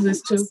 Yeah,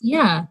 houses too.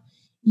 Yeah.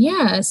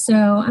 Yeah.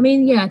 So,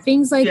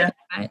 things like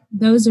that,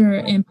 those are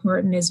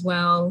important as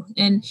well.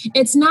 And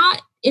it's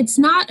not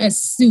a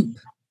soup.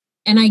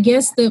 And I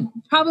guess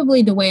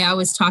probably the way I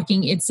was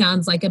talking, it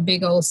sounds like a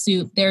big old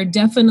soup. There are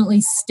definitely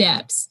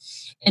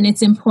steps, and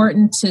it's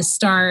important to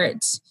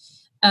start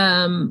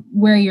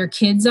where your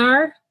kids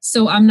are.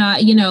 So I'm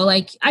not,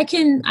 I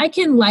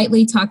can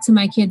lightly talk to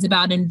my kids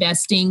about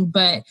investing,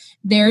 but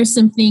there are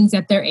some things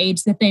at their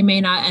age that they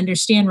may not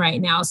understand right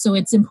now. So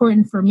it's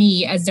important for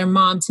me as their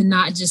mom to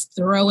not just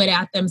throw it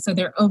at them so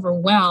they're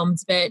overwhelmed,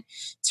 but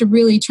to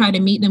really try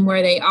to meet them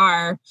where they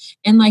are.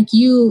 And like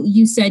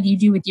you said you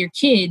do with your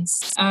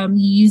kids, you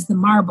use the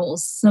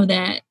marbles so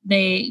that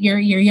your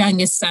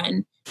youngest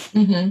son,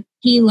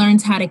 he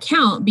learns how to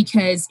count,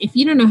 because if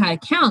you don't know how to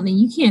count, then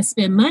you can't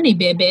spend money,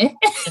 baby.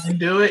 You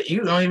do it.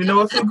 You don't even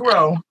know if it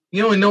grow.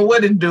 You don't even know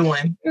what it's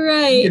doing.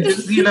 Right. You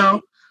just,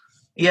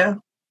 yeah.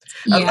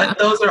 Like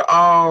those are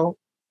all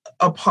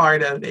a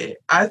part of it.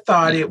 I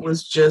thought it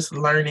was just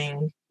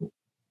learning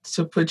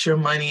to put your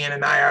money in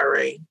an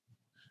IRA.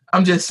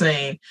 I'm just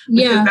saying,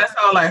 because that's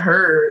all I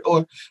heard,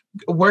 or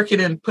work it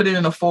and put it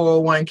in a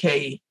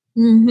 401k,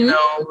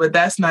 but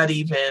that's not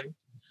even,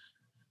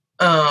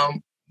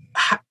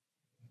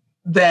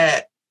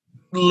 that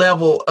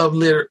level of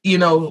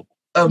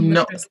of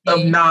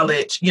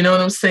knowledge, you know what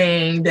I'm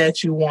saying,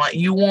 that you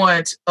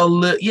want a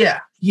little,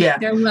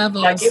 their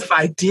levels. Like if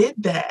I did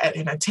that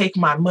and I take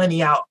my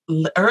money out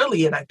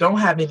early and I don't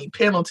have any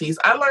penalties.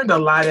 I learned a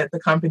lot at the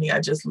company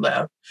I just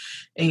left,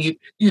 and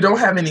you don't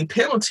have any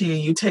penalty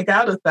and you take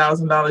out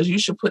 $1,000, you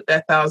should put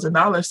that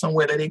 $1,000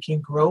 somewhere that it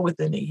can grow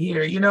within a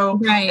year,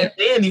 right. And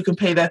then you can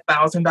pay that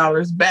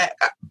 $1,000 back.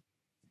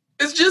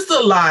 It's just a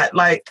lot,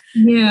 a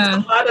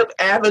lot of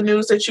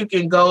avenues that you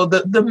can go.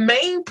 The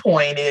main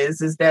point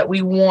is that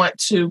we want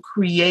to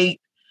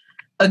create,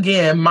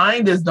 again,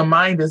 mind is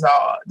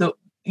all.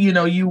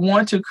 You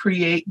want to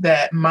create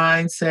that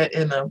mindset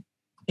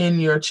in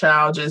your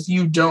child. Just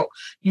you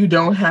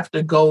don't have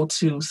to go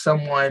to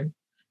someone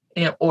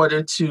in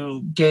order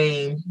to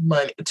gain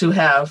money, to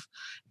have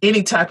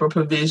any type of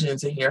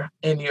provisions in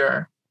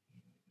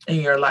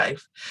your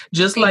life.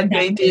 Just like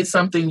they did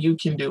something, you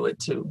can do it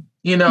too.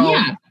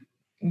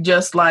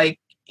 Just like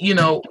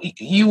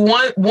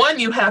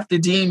you have to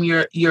deem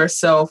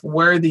yourself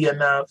worthy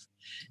enough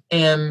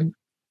and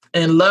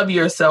love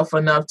yourself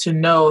enough to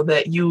know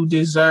that you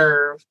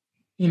deserve,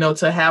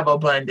 to have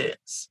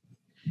abundance,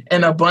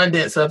 an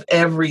abundance of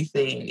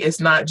everything. It's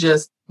not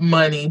just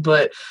money,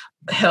 but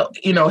health,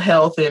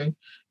 health and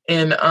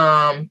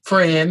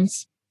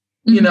friends,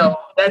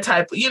 that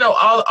type,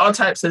 all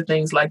types of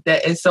things like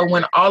that. And so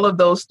when all of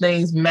those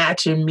things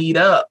match and meet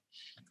up,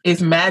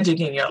 it's magic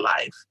in your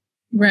life.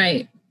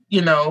 Right.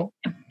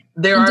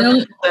 There are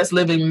people that's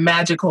living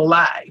magical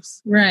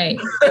lives. Right.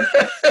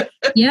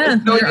 Yeah,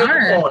 there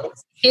are.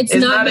 It's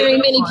not very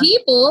many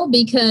people,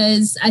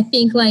 because I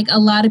think like a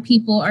lot of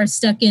people are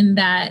stuck in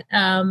that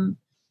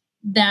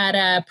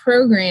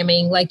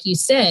programming, like you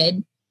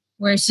said,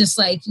 where it's just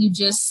like,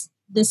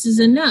 this is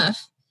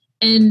enough.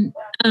 And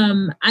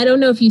I don't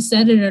know if you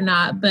said it or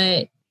not,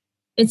 but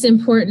it's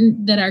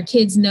important that our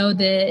kids know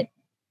that,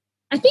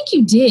 I think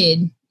you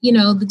did,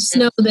 just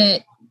know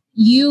that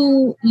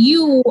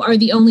you are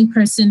the only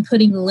person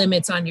putting the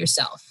limits on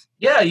yourself.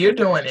 Yeah, you're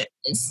doing it.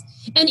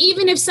 And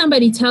even if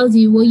somebody tells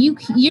you, well,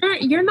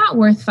 you're not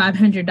worth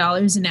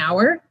 $500 an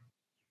hour,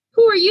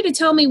 who are you to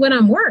tell me what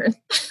I'm worth?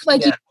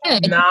 Like you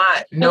said,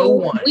 no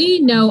one. We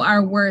know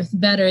our worth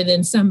better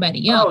than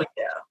somebody else.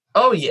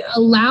 Oh yeah.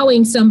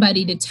 Allowing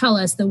somebody to tell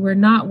us that we're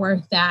not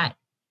worth that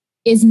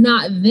is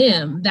not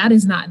them. That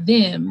is not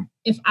them.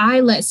 If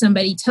I let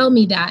somebody tell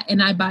me that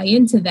and I buy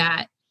into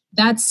that,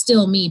 that's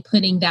still me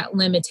putting that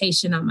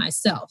limitation on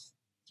myself.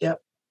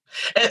 Yep.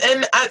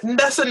 And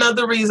that's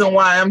another reason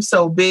why I'm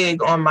so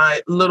big on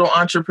my little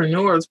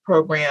entrepreneurs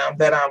program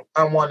that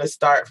I want to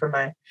start for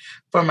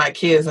my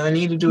kids. And I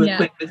need to do it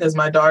quick because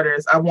my daughter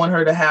I want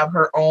her to have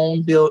her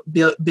own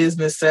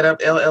business set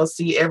up,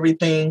 LLC,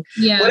 everything,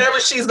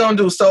 whatever she's going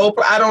to do. So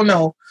I don't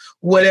know,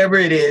 whatever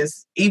it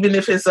is, even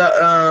if it's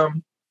a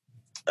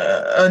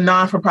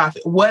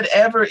non-for-profit,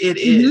 whatever it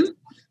is,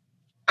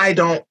 I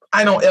don't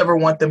ever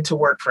want them to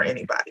work for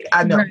anybody.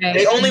 I know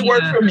they only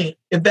work for me.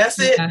 If that's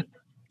it,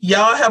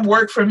 y'all have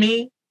worked for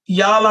me.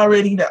 Y'all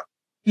already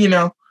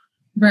know,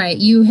 Right.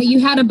 You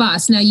had a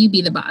boss. Now you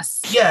be the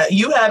boss. Yeah.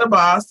 You had a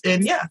boss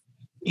and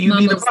you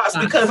Mama's be the boss,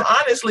 because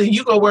honestly,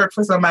 you go work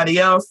for somebody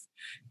else.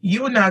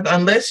 You would not,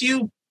 unless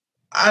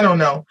I don't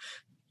know.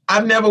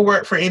 I've never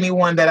worked for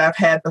anyone that I've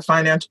had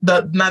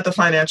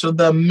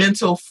the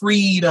mental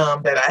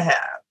freedom that I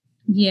have.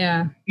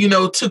 Yeah.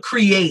 To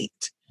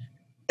create.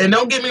 And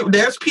don't get me,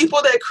 there's people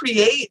that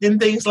create and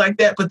things like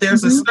that, but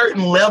there's a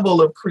certain level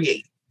of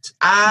create.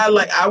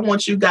 I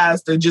want you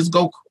guys to just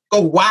go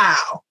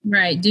wow.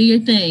 Right. Do your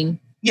thing.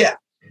 Yeah.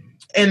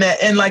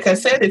 And like I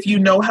said, if you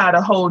know how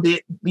to hold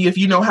it, if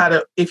you know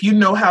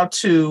how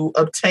to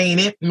obtain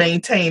it,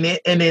 maintain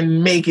it, and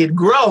then make it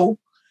grow,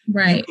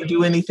 right, you can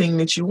do anything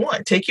that you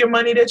want. Take your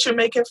money that you're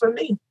making from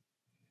me.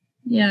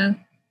 Yeah.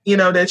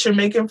 That you're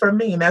making from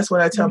me. And that's what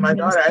I tell my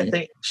daughter. I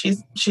think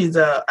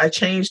I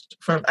changed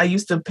from, I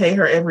used to pay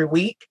her every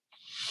week.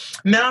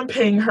 Now I'm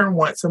paying her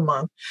once a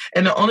month.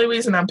 And the only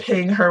reason I'm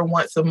paying her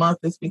once a month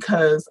is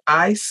because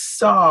I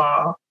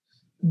saw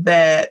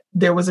that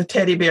there was a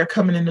teddy bear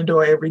coming in the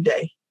door every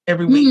day,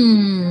 every week.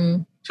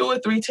 2 or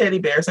 3 teddy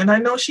bears. And I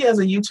know she has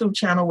a YouTube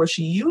channel where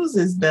she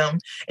uses them.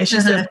 And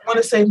she says, I want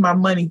to save my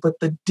money, but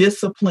the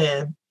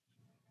discipline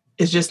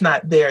is just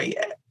not there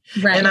yet.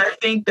 Right. And I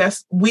think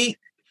as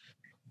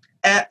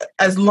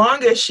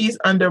long as she's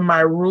under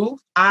my roof,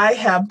 I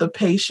have the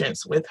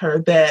patience with her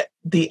that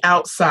the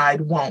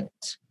outside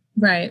won't.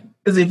 Right.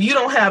 Because if you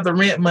don't have the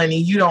rent money,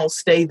 you don't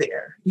stay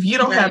there. If you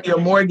don't have your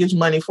mortgage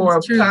money for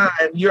a time,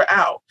 you're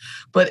out.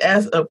 But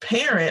as a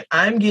parent,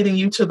 I'm getting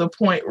you to the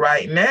point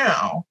right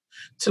now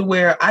to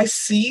where I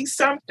see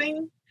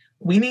something,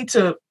 we need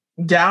to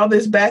dial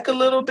this back a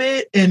little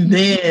bit. And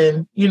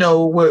then,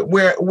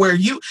 where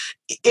you,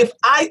 if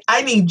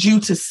I need you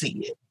to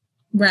see it.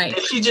 Right.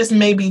 And she just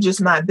maybe just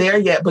not there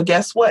yet. But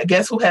guess what?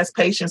 Guess who has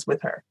patience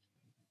with her?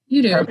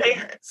 You do. Her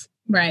parents.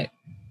 Right.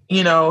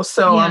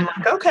 So I'm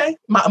like, okay,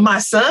 my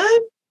son,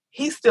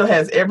 he still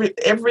has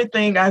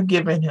everything I've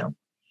given him,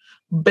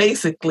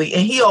 basically.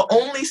 And he'll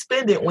only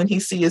spend it when he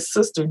see his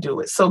sister do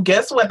it. So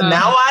guess what?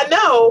 Now I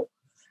know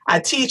I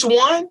teach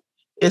one,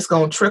 it's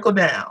going to trickle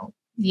down.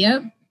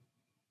 Yep.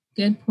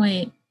 Good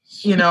point.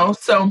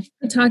 So.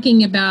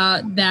 Talking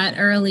about that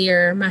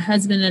earlier, my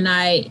husband and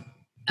I,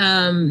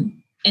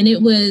 and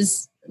it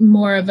was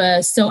more of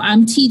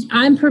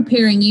I'm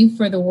preparing you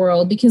for the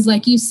world, because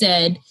like you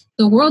said,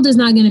 the world is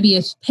not going to be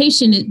as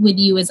patient with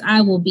you as I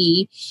will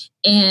be.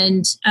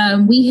 And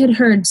we had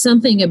heard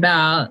something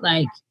about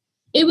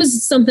it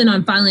was something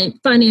on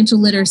financial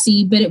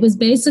literacy, but it was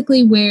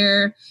basically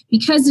where,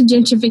 because of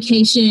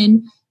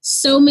gentrification,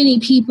 so many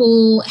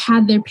people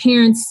had their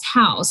parents'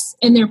 house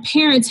and their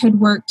parents had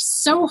worked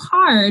so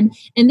hard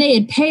and they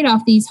had paid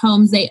off these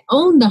homes. They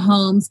owned the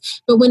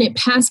homes. But when it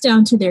passed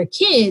down to their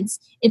kids,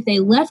 if they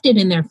left it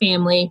in their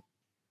family,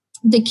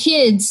 the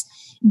kids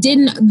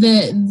didn't,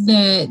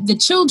 the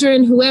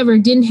children, whoever,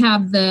 didn't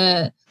have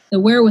the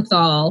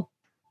wherewithal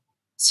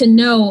to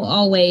know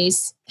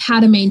always how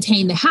to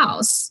maintain the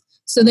house.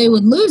 So they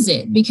would lose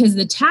it because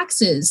the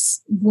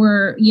taxes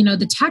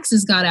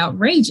got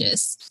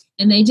outrageous,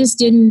 and they just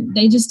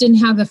didn't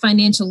have the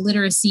financial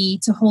literacy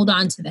to hold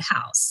on to the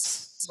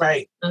house.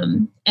 Right.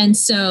 And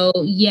so,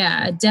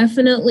 yeah,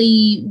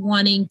 definitely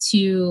wanting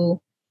to,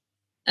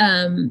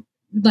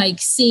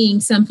 seeing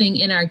something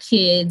in our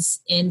kids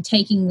and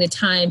taking the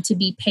time to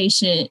be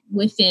patient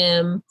with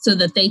them so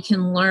that they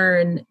can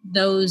learn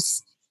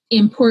those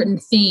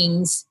important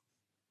things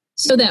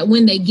so that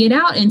when they get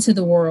out into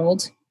the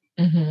world,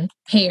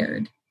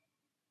 prepared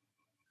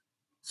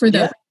for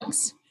those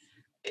things.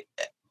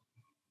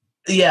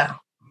 Yeah.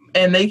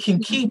 And they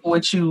can keep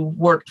what you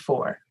worked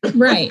for.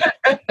 Right.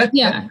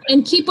 Yeah.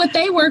 And keep what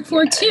they work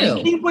for too.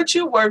 And keep what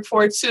you work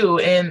for too.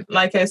 And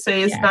like I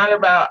say, it's not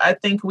about, I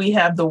think we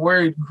have the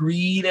word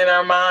greed in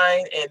our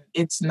mind, and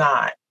it's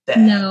not that.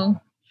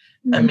 No.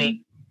 I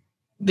mean,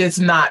 it's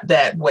not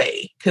that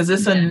way, because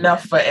it's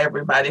enough for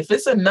everybody. If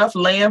it's enough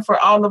land for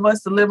all of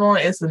us to live on,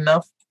 it's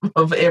enough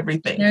of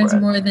everything. There's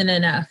more than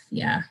enough.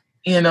 Yeah.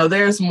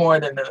 There's more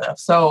than enough.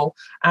 So,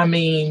 I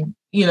mean,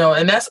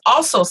 and that's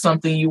also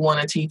something you want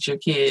to teach your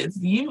kids.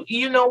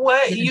 You know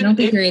what? If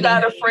you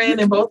got a friend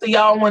and both of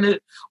y'all want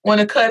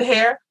to cut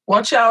hair, why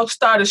don't y'all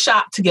start a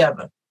shop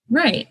together?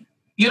 Right.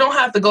 You don't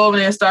have to go over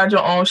there and start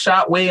your own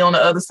shop way on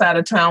the other side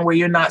of town where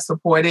you're not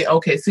supported.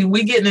 Okay, see,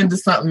 we're getting into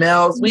something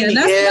else.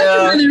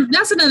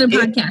 That's another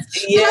podcast.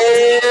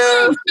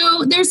 Yeah.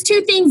 So there's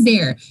two things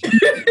there.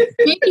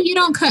 Maybe you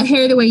don't cut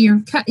hair the way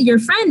your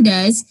friend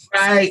does.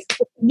 Right.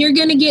 You're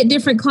going to get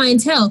different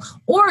clientele.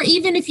 Or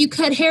even if you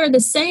cut hair the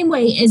same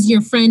way as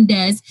your friend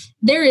does,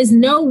 there is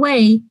no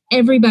way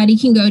everybody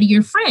can go to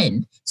your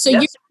friend. So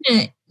you're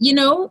going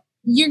to,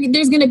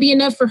 there's going to be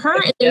enough for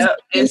her and there's enough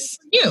for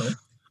you.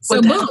 So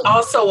but that's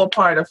also a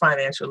part of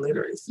financial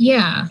literacy.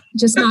 Yeah,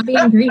 just not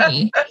being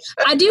greedy.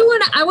 I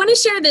want to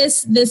share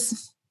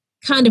this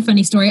kind of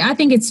funny story. I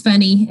think it's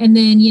funny, and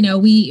then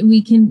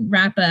we can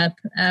wrap up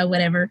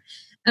whatever.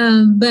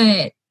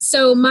 But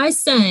so my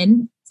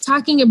son,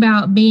 talking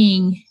about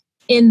being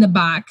in the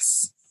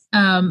box.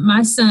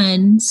 My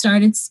son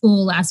started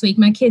school last week.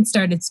 My kid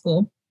started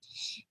school,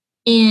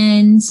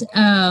 and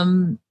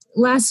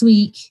last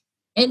week,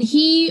 and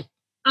he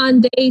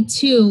on day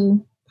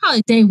 2.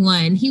 Probably day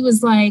 1, he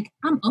was like,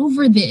 I'm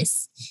over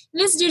this.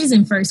 And this dude is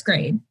in 1st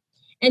grade.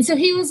 And so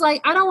he was like,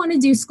 I don't want to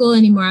do school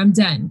anymore. I'm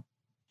done.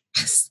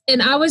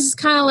 And I was just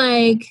kind of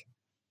like,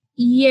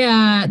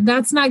 yeah,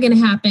 that's not going to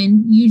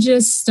happen. You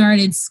just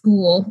started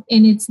school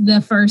and it's the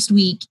 1st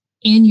week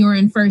and you're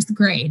in 1st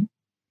grade.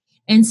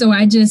 And so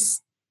I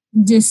just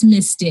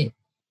dismissed it.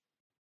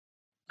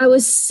 I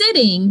was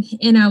sitting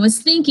and I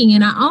was thinking,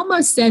 and I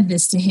almost said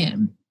this to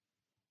him.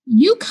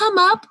 You come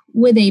up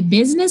with a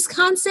business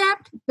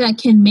concept that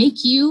can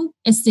make you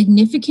a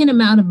significant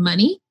amount of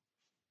money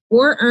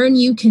or earn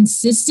you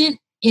consistent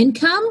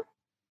income,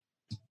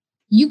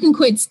 you can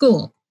quit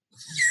school.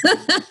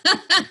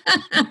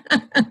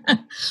 I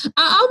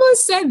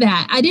almost said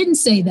that. I didn't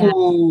say that.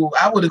 Ooh,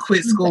 I would have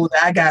quit school.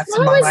 I got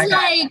some. I was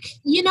like,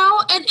 and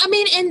I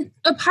mean, and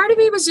a part of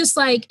me was just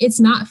like,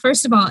 it's not,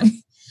 first of all, I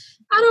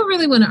don't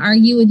really want to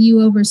argue with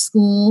you over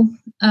school.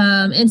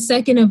 And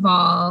second of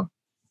all,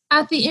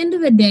 at the end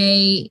of the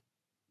day,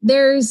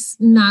 there's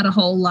not a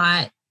whole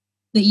lot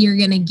that you're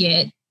going to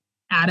get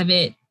out of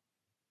it.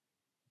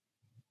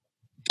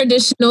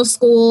 Traditional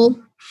school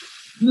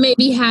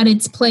maybe had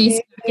its place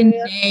back in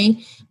the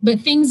day,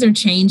 but things are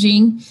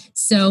changing.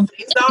 So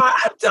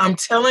I'm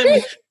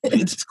telling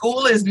you,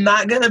 school is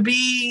not going to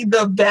be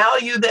the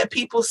value that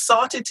people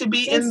sought it to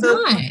be in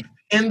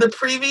the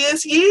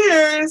previous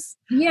years.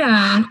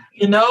 Yeah.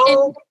 And,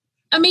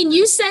 I mean,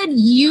 you said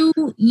you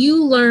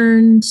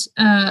learned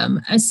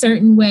a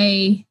certain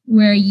way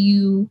where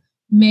you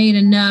made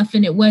enough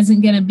and it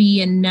wasn't going to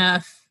be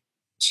enough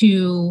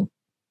to,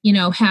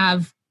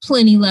 have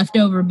plenty left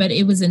over, but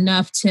it was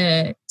enough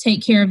to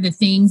take care of the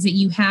things that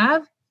you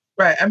have.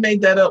 Right. I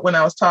made that up when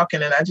I was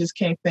talking and I just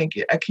can't think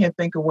it. I can't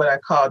think of what I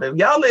called it.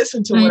 Y'all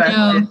listen to what I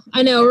said.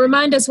 I know.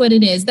 Remind us what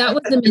it is. That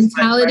was the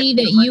mentality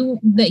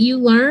that you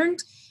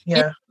learned. Yeah.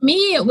 And for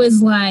me, it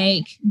was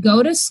like,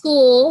 go to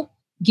school,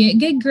 get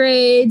good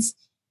grades,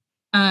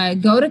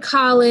 go to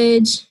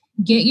college,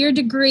 get your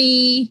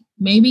degree,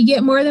 maybe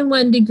get more than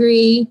one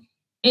degree,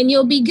 and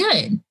you'll be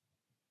good.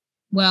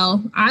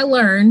 Well, I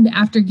learned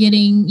after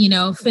getting,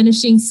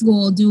 finishing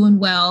school, doing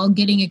well,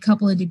 getting a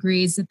couple of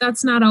degrees,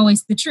 that's not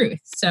always the truth.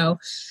 So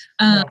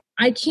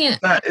I can't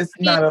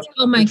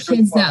tell my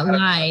kids that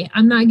lie.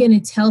 I'm not going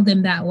to tell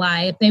them that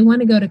lie. If they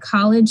want to go to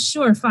college,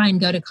 sure, fine,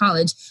 go to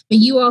college. But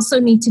you also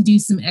need to do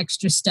some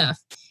extra stuff.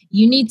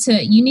 You need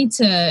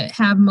to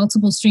have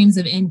multiple streams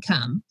of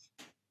income.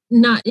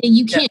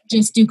 You can't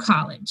just do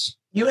college.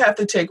 You have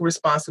to take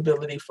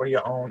responsibility for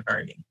your own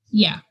earning.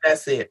 Yeah.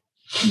 That's it.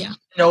 Yeah.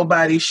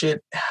 Nobody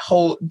should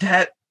hold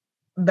that.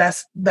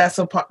 That's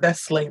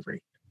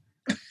slavery.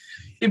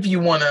 If you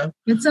want to.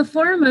 It's a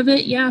form of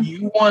it. Yeah.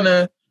 You want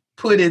to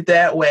put it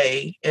that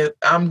way.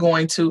 I'm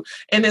going to,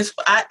 and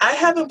I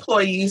have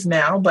employees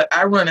now, but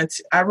I run a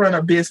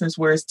business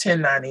where it's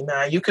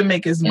 1099. You can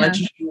make as much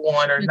as you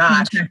want or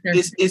not.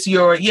 It's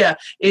your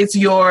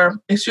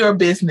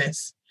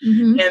business.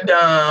 Mm-hmm.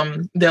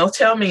 And they'll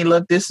tell me,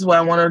 look, this is what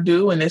I want to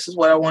do, and this is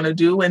what I want to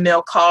do, and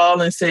they'll call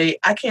and say,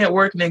 I can't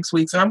work next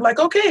week. So I'm like,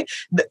 okay,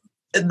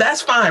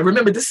 that's fine.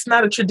 Remember, this is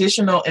not a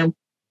traditional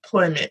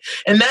employment,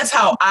 and that's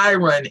how I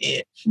run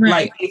it. Right.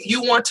 Like, if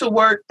you want to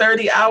work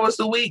 30 hours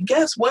a week,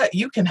 guess what?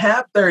 You can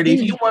have 30.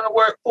 If you want to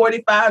work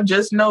 45,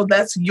 just know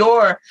that's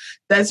your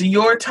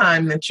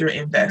time that you're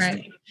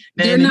investing. Right.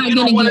 You're not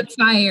going to get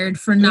fired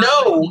for not.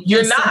 No,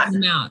 you're not.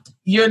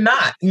 You're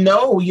not.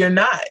 No, you're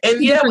not. And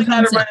we got to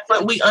run it,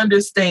 but we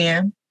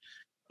understand,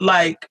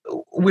 like,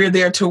 we're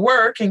there to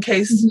work in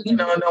case,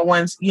 no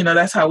one's,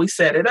 that's how we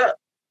set it up.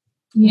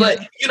 Yeah.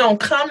 But if you don't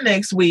come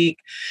next week,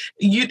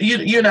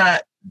 you're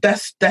not,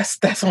 that's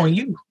on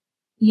you.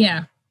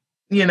 Yeah.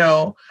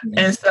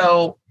 And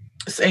so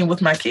same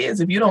with my kids.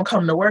 If you don't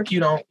come to work,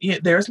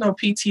 there's no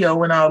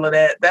PTO and all of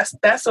that.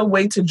 That's a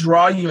way to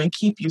draw you and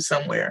keep you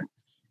somewhere.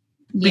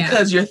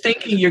 Because you're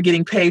thinking you're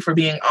getting paid for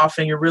being off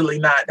and you're really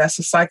not. That's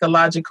a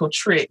psychological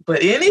trick.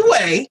 But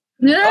anyway.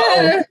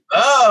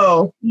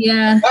 Oh.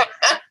 Yeah.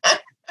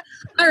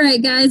 All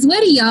right, guys. What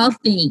do y'all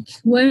think?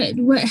 What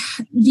do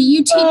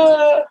you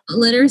teach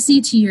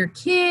literacy to your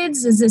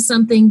kids? Is this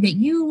something that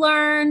you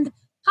learned?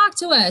 Talk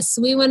to us.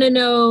 We want to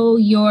know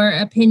your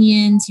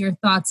opinions, your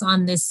thoughts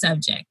on this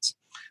subject.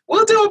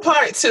 We'll do a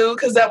part 2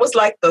 because that was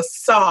like the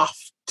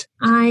soft.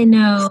 I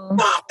know.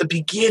 The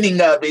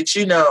beginning of it,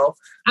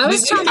 I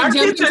was trying to our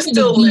jump kids are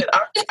still lit.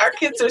 Our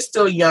kids are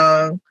still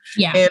young.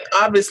 Yeah. And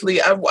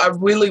obviously I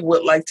really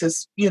would like to,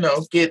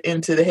 get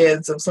into the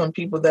heads of some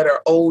people that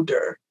are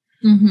older.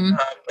 Mm-hmm.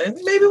 And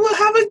maybe we'll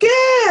have a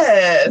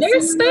guest.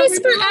 There's space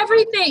for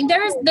everything.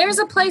 There's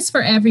a place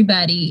for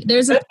everybody.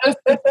 There's a place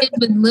for kids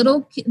with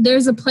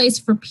there's a place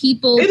for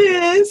people. It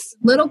is.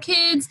 Little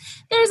kids.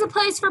 There's a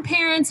place for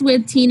parents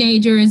with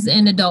teenagers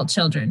and adult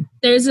children.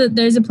 There's a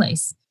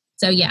place.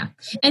 So yeah.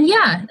 And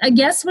a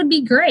guest would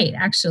be great,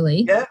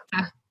 actually. Yeah.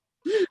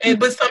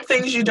 But some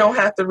things you don't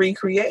have to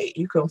recreate.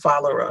 You can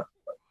follow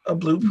a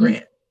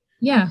blueprint.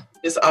 Yeah.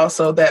 It's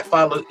also that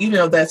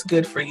that's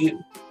good for you.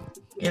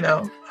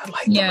 I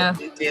like the way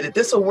they did it.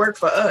 This will work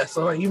for us.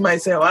 Or you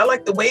might say, I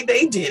like the way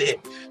they did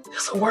it.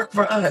 This will work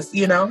for us,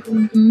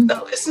 Mm-hmm.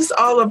 So it's just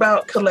all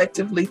about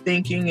collectively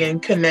thinking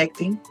and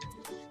connecting.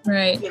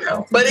 Right.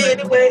 But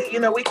anyway,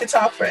 we could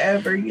talk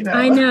forever,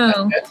 I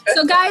know.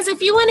 So guys,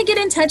 if you want to get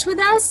in touch with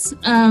us,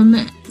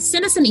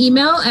 send us an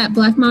email at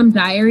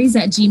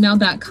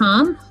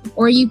blackmomdiaries@gmail.com,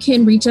 or you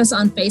can reach us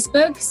on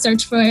Facebook.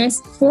 Search for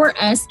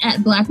us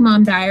at Black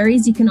Mom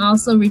Diaries. You can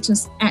also reach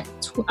us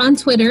on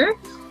Twitter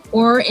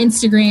or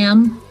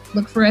Instagram.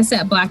 Look for us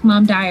at Black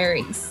Mom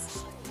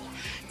Diaries.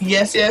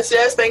 Yes.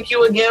 Thank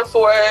you again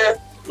for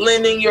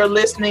lending your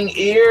listening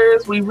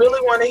ears. We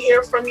really want to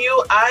hear from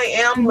you. I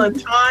am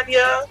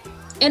LaTanya.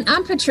 And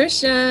I'm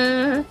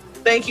Patricia.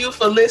 Thank you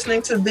for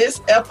listening to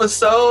this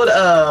episode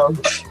of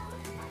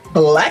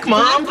Black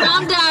Mom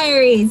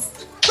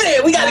Diaries.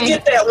 Man, we got to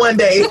get that one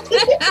day.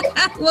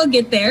 We'll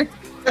get there.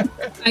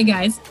 Bye,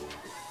 guys.